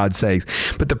it, for God's sakes.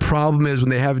 But the problem is when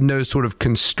they have no sort of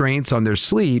constraints on their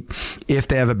sleep, if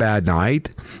they have a bad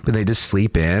night, then they just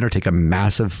sleep in or take a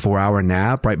massive 4-hour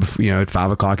nap right before, at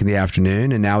 5 o'clock in the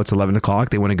afternoon. And now it's 11 o'clock.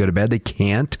 They want to go to bed. They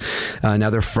can't. Now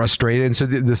they're frustrated. And so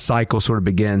the cycle sort of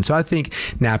begins. So I think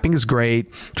napping is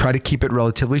great. Try to keep it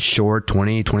relatively short,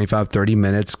 20, 25, 30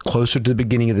 minutes, closer to the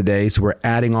beginning of the day. So we're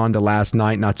adding on to last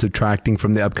night, not subtracting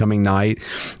from the upcoming night.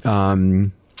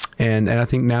 And I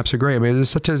think naps are great. I mean,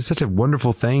 it's such a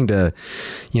wonderful thing to,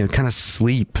 kind of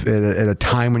sleep at a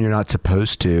time when you're not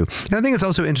supposed to. And I think it's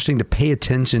also interesting to pay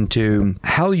attention to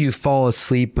how you fall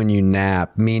asleep when you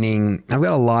nap. Meaning, I've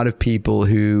got a lot of people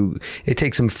who it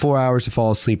takes them 4 hours to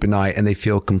fall asleep at night, and they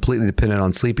feel completely dependent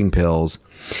on sleeping pills.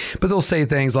 But they'll say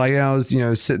things like, I was,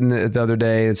 sitting the other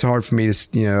day, and it's hard for me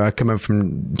to, I come up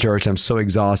from church, I'm so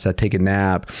exhausted, I take a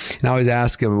nap. And I always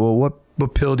ask them, well, what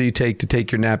pill do you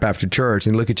take your nap after church?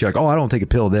 And look at you like, oh, I don't take a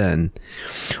pill then.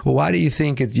 Well, why do you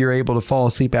think you're able to fall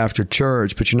asleep after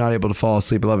church, but you're not able to fall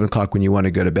asleep at 11 o'clock when you want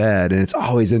to go to bed? And it's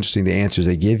always interesting, the answers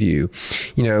they give you,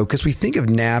 because we think of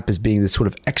nap as being this sort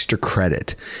of extra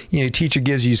credit. Teacher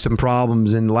gives you some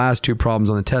problems, and the last 2 problems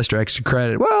on the test are extra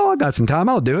credit. Well, I got some time,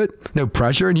 I'll do it. No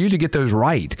pressure. And you usually get those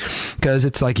right, because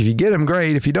it's like, if you get them,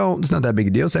 great. If you don't, it's not that big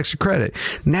a deal. It's extra credit.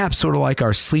 Nap's sort of like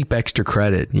our sleep extra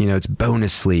credit. It's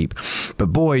bonus sleep.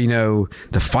 But boy,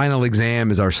 the final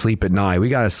exam is our sleep at night. We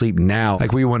got to sleep now.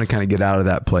 Like, we want to kind of get out of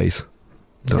that place.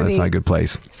 So that's not a good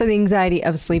place. So the anxiety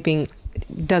of sleeping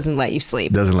doesn't let you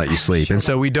sleep. Doesn't let you sleep. And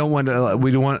so we don't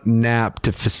want nap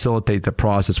to facilitate the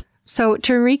process. So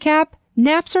to recap,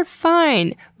 naps are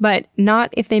fine, but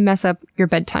not if they mess up your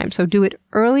bedtime. So do it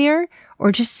earlier,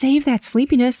 or just save that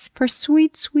sleepiness for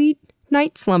sweet, sweet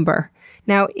night slumber.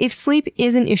 Now, if sleep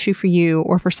is an issue for you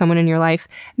or for someone in your life,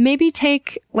 maybe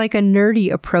take like a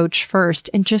nerdy approach first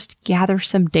and just gather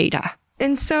some data.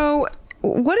 And so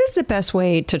what is the best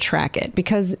way to track it?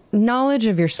 Because knowledge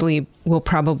of your sleep will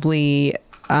probably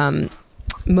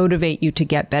motivate you to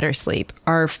get better sleep.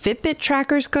 Are Fitbit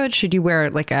trackers good? Should you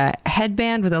wear like a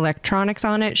headband with electronics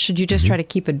on it? Should you just try to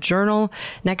keep a journal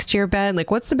next to your bed? Like,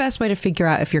 what's the best way to figure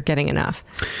out if you're getting enough?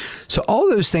 So all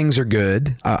those things are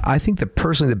good. I think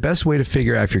the best way to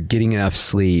figure out if you're getting enough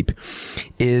sleep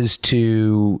is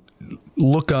to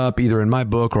look up, either in my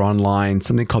book or online,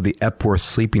 something called the Epworth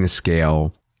Sleepiness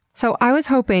Scale. So I was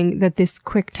hoping that this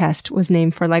quick test was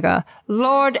named for like a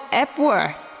Lord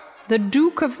Epworth, the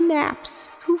Duke of Naps,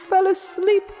 who fell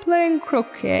asleep playing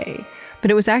croquet.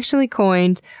 But it was actually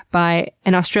coined by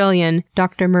an Australian,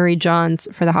 Dr. Murray Johns,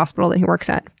 for the hospital that he works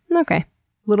at. Okay, a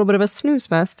little bit of a snooze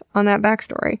fest on that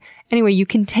backstory. Anyway, you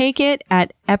can take it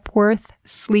at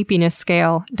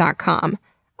epworthsleepinesscale.com.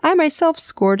 I myself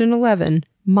scored an 11,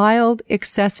 mild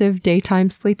excessive daytime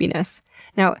sleepiness.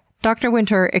 Now, Dr.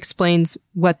 Winter explains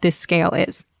what this scale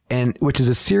is. And which is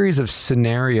a series of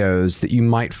scenarios that you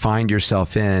might find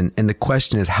yourself in. And the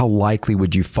question is, how likely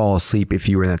would you fall asleep if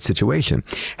you were in that situation?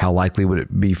 How likely would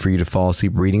it be for you to fall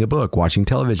asleep reading a book, watching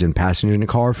television, passenger in a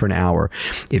car for an hour?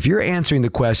 If you're answering the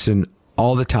question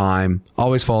all the time,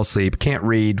 always fall asleep, can't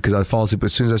read because I fall asleep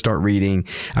as soon as I start reading,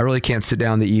 I really can't sit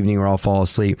down in the evening or I'll fall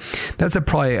asleep, that's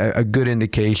probably a good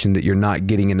indication that you're not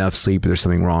getting enough sleep or there's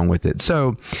something wrong with it.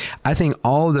 So I think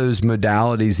all those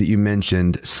modalities that you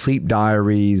mentioned, sleep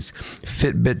diaries,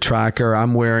 Fitbit tracker,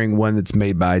 I'm wearing one that's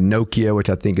made by Nokia, which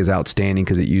I think is outstanding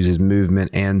because it uses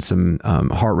movement and some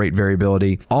heart rate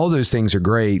variability. All those things are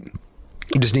great.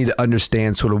 You just need to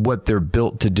understand sort of what they're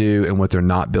built to do and what they're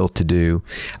not built to do.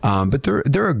 But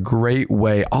they're a great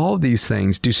way. All of these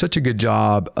things do such a good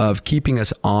job of keeping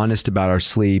us honest about our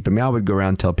sleep. I mean, I would go around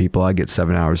and tell people I get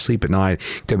 7 hours sleep at night,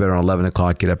 go to bed around 11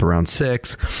 o'clock, get up around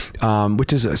 6,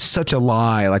 which is such a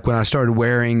lie. Like when I started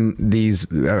wearing these,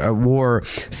 I wore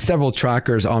several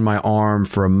trackers on my arm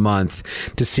for a month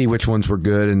to see which ones were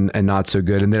good and not so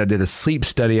good. And then I did a sleep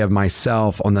study of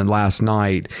myself on the last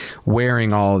night,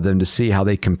 wearing all of them to see how how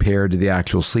they compare to the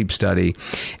actual sleep study.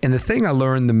 And the thing I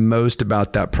learned the most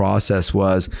about that process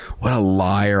was what a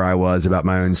liar I was about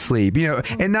my own sleep,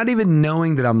 and not even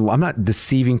knowing that I'm not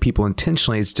deceiving people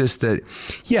intentionally. It's just that,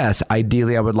 yes,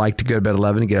 ideally I would like to go to bed at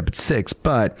 11 and get up at 6,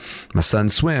 but my son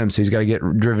swims, so he's got to get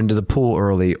driven to the pool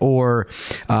early. Or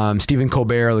Stephen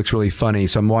Colbert looks really funny,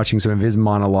 so I'm watching some of his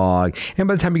monologue. And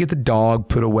by the time we get the dog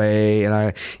put away and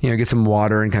I, get some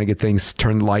water and kind of get things,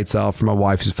 turn the lights off for my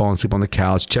wife who's falling asleep on the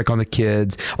couch, check on the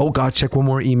kids. Oh God, check one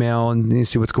more email and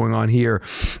see what's going on here.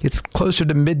 It's closer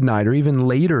to midnight or even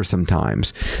later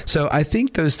sometimes. So I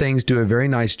think those things do a very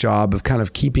nice job of kind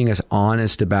of keeping us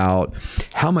honest about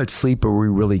how much sleep are we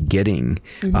really getting.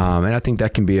 And I think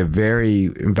that can be a very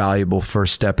valuable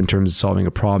first step in terms of solving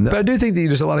a problem. But I do think that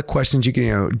there's a lot of questions you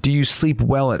can, do you sleep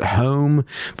well at home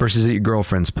versus at your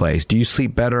girlfriend's place? Do you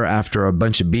sleep better after a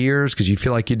bunch of beers because you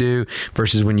feel like you do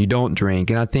versus when you don't drink?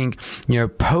 And I think,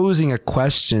 posing a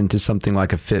question to something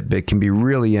like a Fitbit can be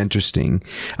really interesting.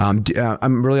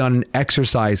 I'm really on an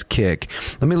exercise kick.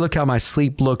 Let me look how my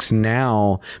sleep looks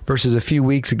now versus a few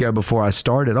weeks ago before I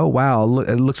started. Oh, wow,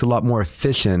 it looks a lot more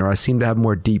efficient, or I seem to have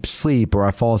more deep sleep, or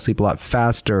I fall asleep a lot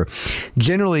faster.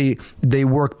 Generally, they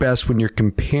work best when you're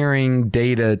comparing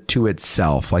data to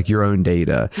itself, like your own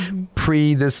data.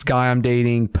 Pre this guy I'm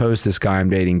dating, post this guy I'm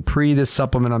dating, pre this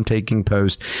supplement I'm taking,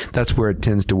 post. That's where it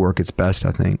tends to work its best,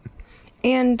 I think.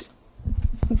 And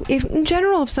if in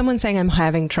general, if someone's saying I'm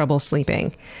having trouble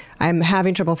sleeping, I'm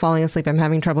having trouble falling asleep, I'm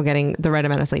having trouble getting the right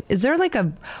amount of sleep, is there like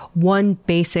a one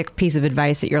basic piece of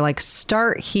advice that you're like,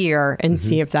 start here and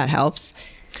see if that helps?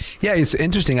 Yeah, it's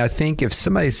interesting. I think if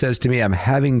somebody says to me, I'm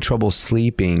having trouble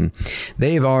sleeping,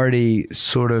 they've already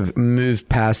sort of moved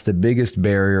past the biggest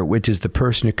barrier, which is the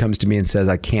person who comes to me and says,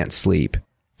 I can't sleep.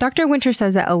 Dr. Winter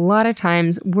says that a lot of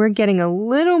times we're getting a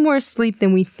little more sleep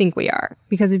than we think we are.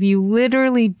 Because if you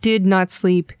literally did not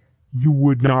sleep, you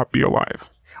would not be alive.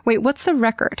 Wait, what's the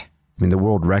record? I mean, the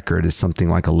world record is something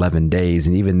like 11 days,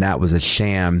 and even that was a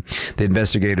sham. The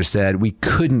investigator said we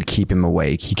couldn't keep him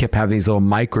awake. He kept having these little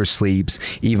micro sleeps,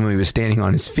 even when he was standing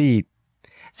on his feet.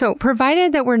 So,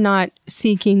 provided that we're not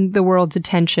seeking the world's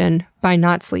attention by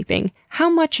not sleeping, how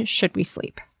much should we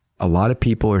sleep? A lot of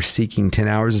people are seeking 10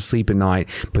 hours of sleep at night,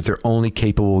 but they're only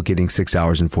capable of getting 6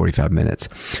 hours and 45 minutes.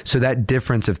 So that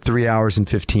difference of 3 hours and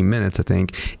 15 minutes, I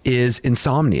think, is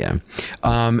insomnia.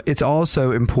 It's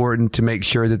also important to make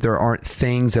sure that there aren't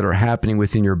things that are happening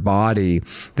within your body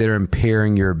that are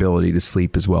impairing your ability to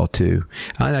sleep as well, too.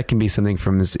 That can be something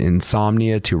from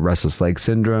insomnia to restless leg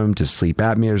syndrome to sleep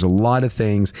apnea. There's a lot of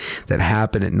things that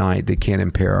happen at night that can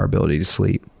impair our ability to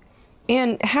sleep.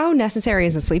 And how necessary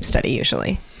is a sleep study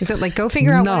usually? Is it like, go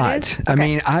figure out what it is? Okay. I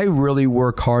mean, I really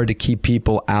work hard to keep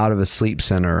people out of a sleep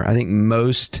center. I think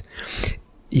most,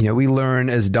 we learn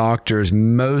as doctors,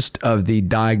 most of the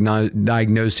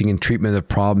diagnosing and treatment of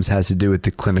problems has to do with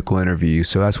the clinical interview.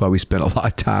 So that's why we spend a lot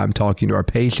of time talking to our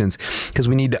patients, because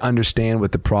we need to understand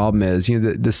what the problem is.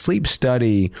 The sleep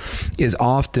study is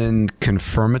often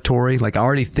confirmatory. Like, I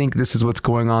already think this is what's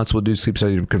going on, so we'll do sleep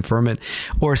study to confirm it.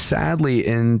 Or sadly,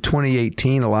 in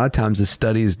 2018, a lot of times the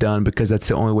study is done because that's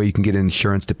the only way you can get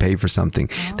insurance to pay for something.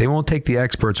 Oh. They won't take the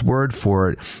expert's word for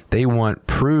it. They want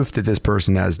proof that this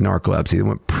person has narcolepsy. They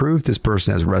want proof this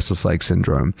person has restless leg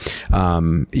syndrome,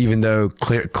 even though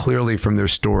clearly from their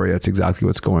story, that's exactly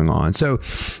what's going on. So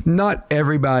not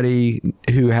everybody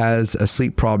who has a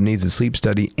sleep problem needs a sleep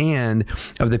study. And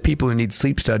of the people who need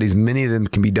sleep studies, many of them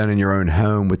can be done in your own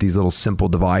home with these little simple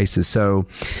devices. So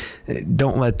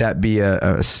don't let that be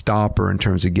a stopper in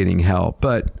terms of getting help.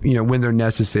 But, when they're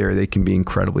necessary, they can be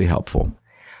incredibly helpful.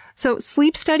 So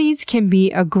sleep studies can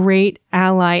be a great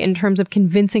ally in terms of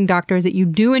convincing doctors that you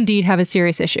do indeed have a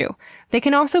serious issue. They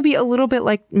can also be a little bit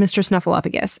like Mr.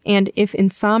 Snuffleupagus. And if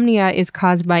insomnia is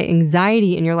caused by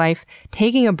anxiety in your life,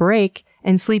 taking a break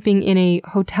and sleeping in a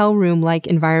hotel room-like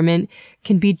environment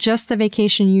can be just the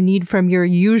vacation you need from your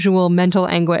usual mental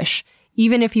anguish,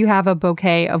 even if you have a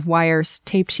bouquet of wires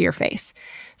taped to your face.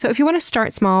 So if you want to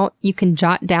start small, you can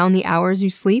jot down the hours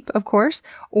you sleep, of course,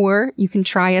 or you can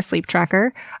try a sleep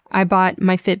tracker. I bought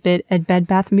my Fitbit at Bed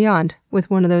Bath & Beyond with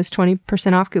one of those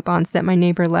 20% off coupons that my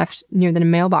neighbor left near the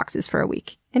mailboxes for a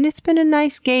week. And it's been a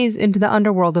nice gaze into the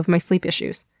underworld of my sleep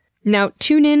issues. Now,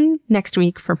 tune in next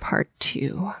week for part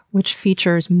 2, which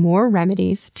features more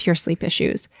remedies to your sleep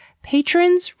issues.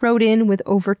 Patrons wrote in with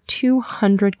over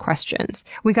 200 questions.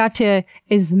 We got to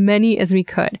as many as we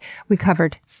could. We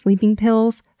covered sleeping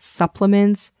pills,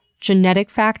 supplements,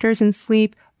 genetic factors in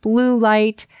sleep, blue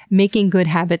light, making good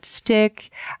habits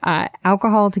stick,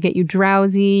 alcohol to get you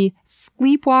drowsy,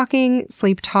 sleepwalking,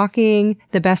 sleep talking,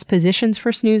 the best positions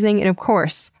for snoozing, and of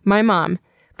course, my mom,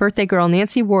 birthday girl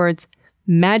Nancy Ward's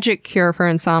magic cure for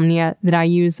insomnia that I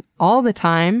use all the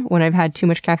time when I've had too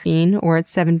much caffeine or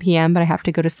it's 7 p.m. but I have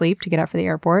to go to sleep to get out for the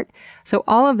airport. So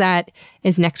all of that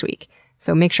is next week.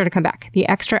 So make sure to come back. The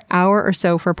extra hour or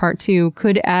so for part 2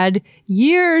 could add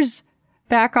years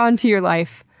back onto your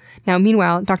life. Now,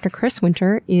 meanwhile, Dr. Chris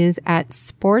Winter is at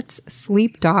Sports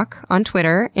Sleep Doc on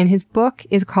Twitter, and his book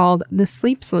is called The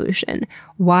Sleep Solution: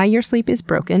 Why Your Sleep is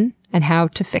Broken and How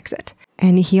to Fix It.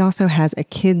 And he also has a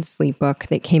kid's sleep book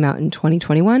that came out in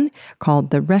 2021 called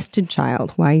The Rested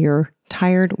Child: Why Your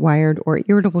Tired, Wired, or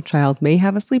Irritable Child May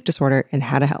Have a Sleep Disorder and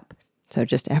How to Help. So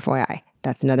just FYI,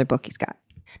 that's another book he's got.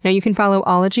 Now, you can follow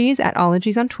Ologies at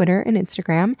Ologies on Twitter and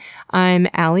Instagram. I'm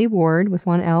Allie Ward with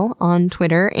 1 L on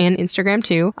Twitter and Instagram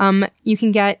too. You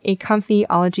can get a comfy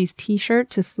Ologies t-shirt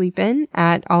to sleep in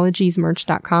at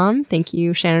ologiesmerch.com. Thank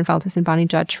you, Shannon Feltus and Bonnie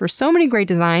Judge, for so many great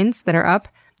designs that are up.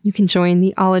 You can join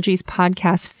the Ologies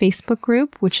Podcast Facebook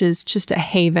group, which is just a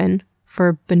haven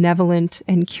for benevolent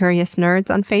and curious nerds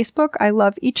on Facebook. I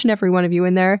love each and every one of you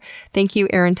in there. Thank you,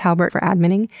 Aaron Talbert, for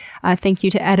adminning. Thank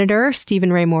you to editor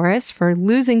Stephen Ray Morris for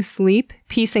losing sleep,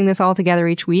 piecing this all together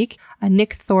each week.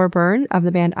 Nick Thorburn of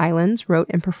the band Islands wrote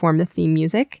and performed the theme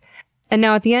music. And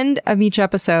now at the end of each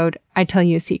episode, I tell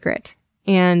you a secret.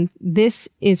 And this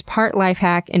is part life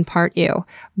hack and part ew.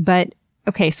 But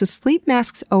okay, so sleep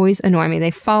masks always annoy me.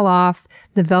 They fall off.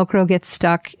 The Velcro gets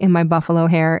stuck in my buffalo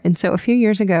hair. And so a few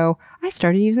years ago, I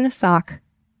started using a sock.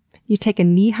 You take a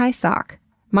knee-high sock.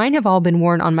 Mine have all been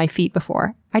worn on my feet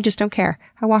before. I just don't care.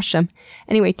 I washed them.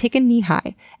 Anyway, take a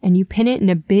knee-high and you pin it in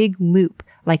a big loop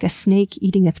like a snake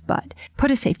eating its bud.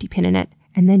 Put a safety pin in it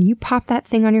and then you pop that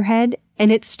thing on your head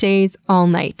and it stays all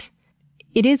night.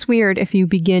 It is weird if you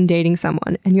begin dating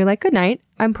someone and you're like, good night,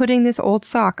 I'm putting this old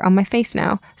sock on my face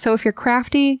now. So if you're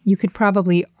crafty, you could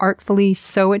probably artfully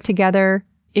sew it together.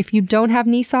 If you don't have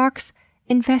knee socks,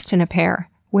 invest in a pair.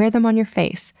 Wear them on your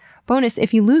face. Bonus,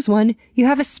 if you lose one, you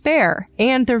have a spare,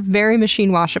 and they're very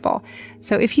machine washable.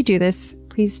 So if you do this,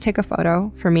 please take a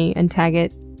photo for me and tag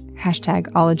it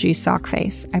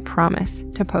 #OlogiesSockface. I promise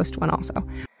to post one also.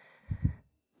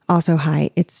 Also,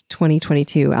 hi, it's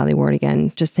 2022, Allie Ward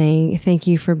again. Just saying thank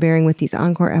you for bearing with these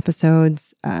encore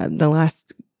episodes. The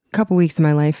last couple weeks of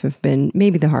my life have been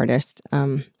maybe the hardest.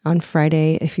 On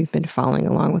Friday, if you've been following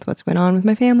along with what's going on with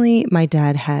my family, my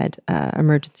dad had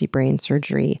emergency brain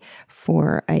surgery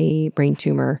for a brain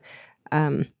tumor.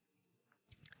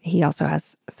 He also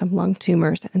has some lung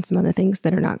tumors and some other things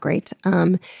that are not great.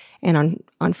 And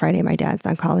on Friday, my dad's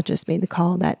oncologist made the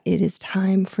call that it is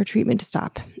time for treatment to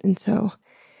stop. And so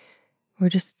we're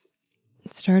just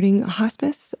starting a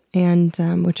hospice, and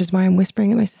which is why I'm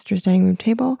whispering at my sister's dining room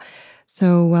table.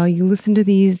 So while you listen to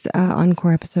these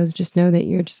encore episodes, just know that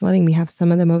you're just letting me have some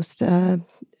of the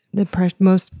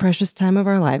most precious time of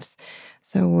our lives.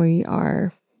 So we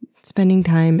are spending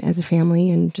time as a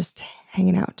family and just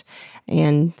hanging out.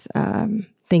 And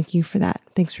thank you for that.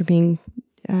 Thanks for being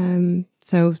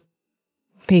so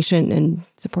patient and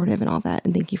supportive and all that.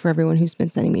 And thank you for everyone who's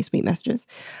been sending me sweet messages.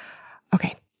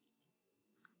 Okay.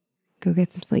 Go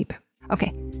get some sleep.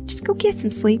 Okay. Just go get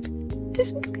some sleep.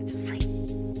 Just go get some sleep.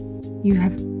 You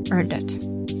have earned it.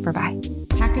 Bye-bye.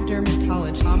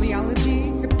 Pachydermatology,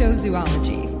 homeology,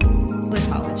 cryptozoology,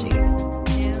 litology,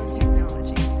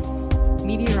 nanotechnology,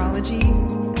 meteorology,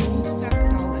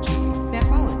 olfactology,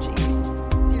 nephology,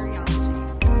 serology,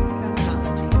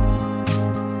 selenology.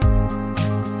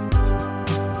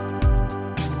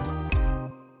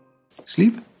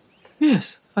 Sleep?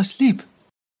 Yes, I sleep.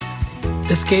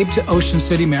 Escape to Ocean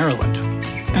City, Maryland,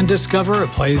 and discover a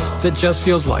place that just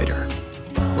feels lighter,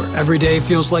 where every day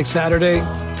feels like Saturday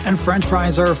and French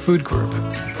fries are a food group,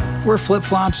 where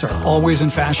flip-flops are always in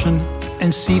fashion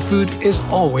and seafood is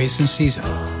always in season,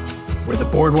 where the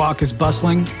boardwalk is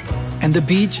bustling and the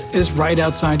beach is right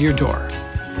outside your door,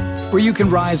 where you can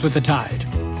rise with the tide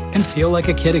and feel like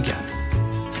a kid again.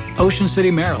 Ocean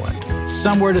City, Maryland,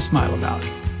 somewhere to smile about.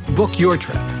 Book your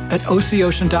trip at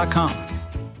OCOcean.com.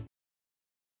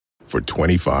 For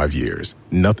 25 years,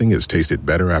 nothing has tasted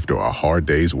better after a hard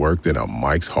day's work than a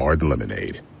Mike's Hard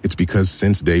Lemonade. It's because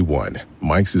since day one,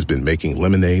 Mike's has been making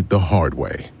lemonade the hard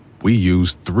way. We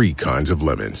use 3 kinds of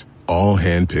lemons, all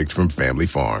hand-picked from family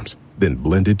farms, then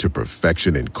blended to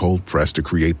perfection and cold-pressed to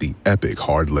create the epic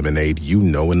hard lemonade you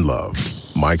know and love.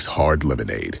 Mike's Hard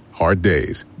Lemonade. Hard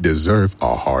days deserve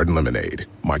a hard lemonade.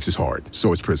 Mike's is hard,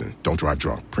 so is prison. Don't drive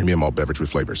drunk. Premium malt beverage with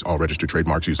flavors. All registered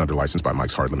trademarks used under license by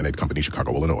Mike's Hard Lemonade Company,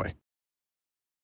 Chicago, Illinois.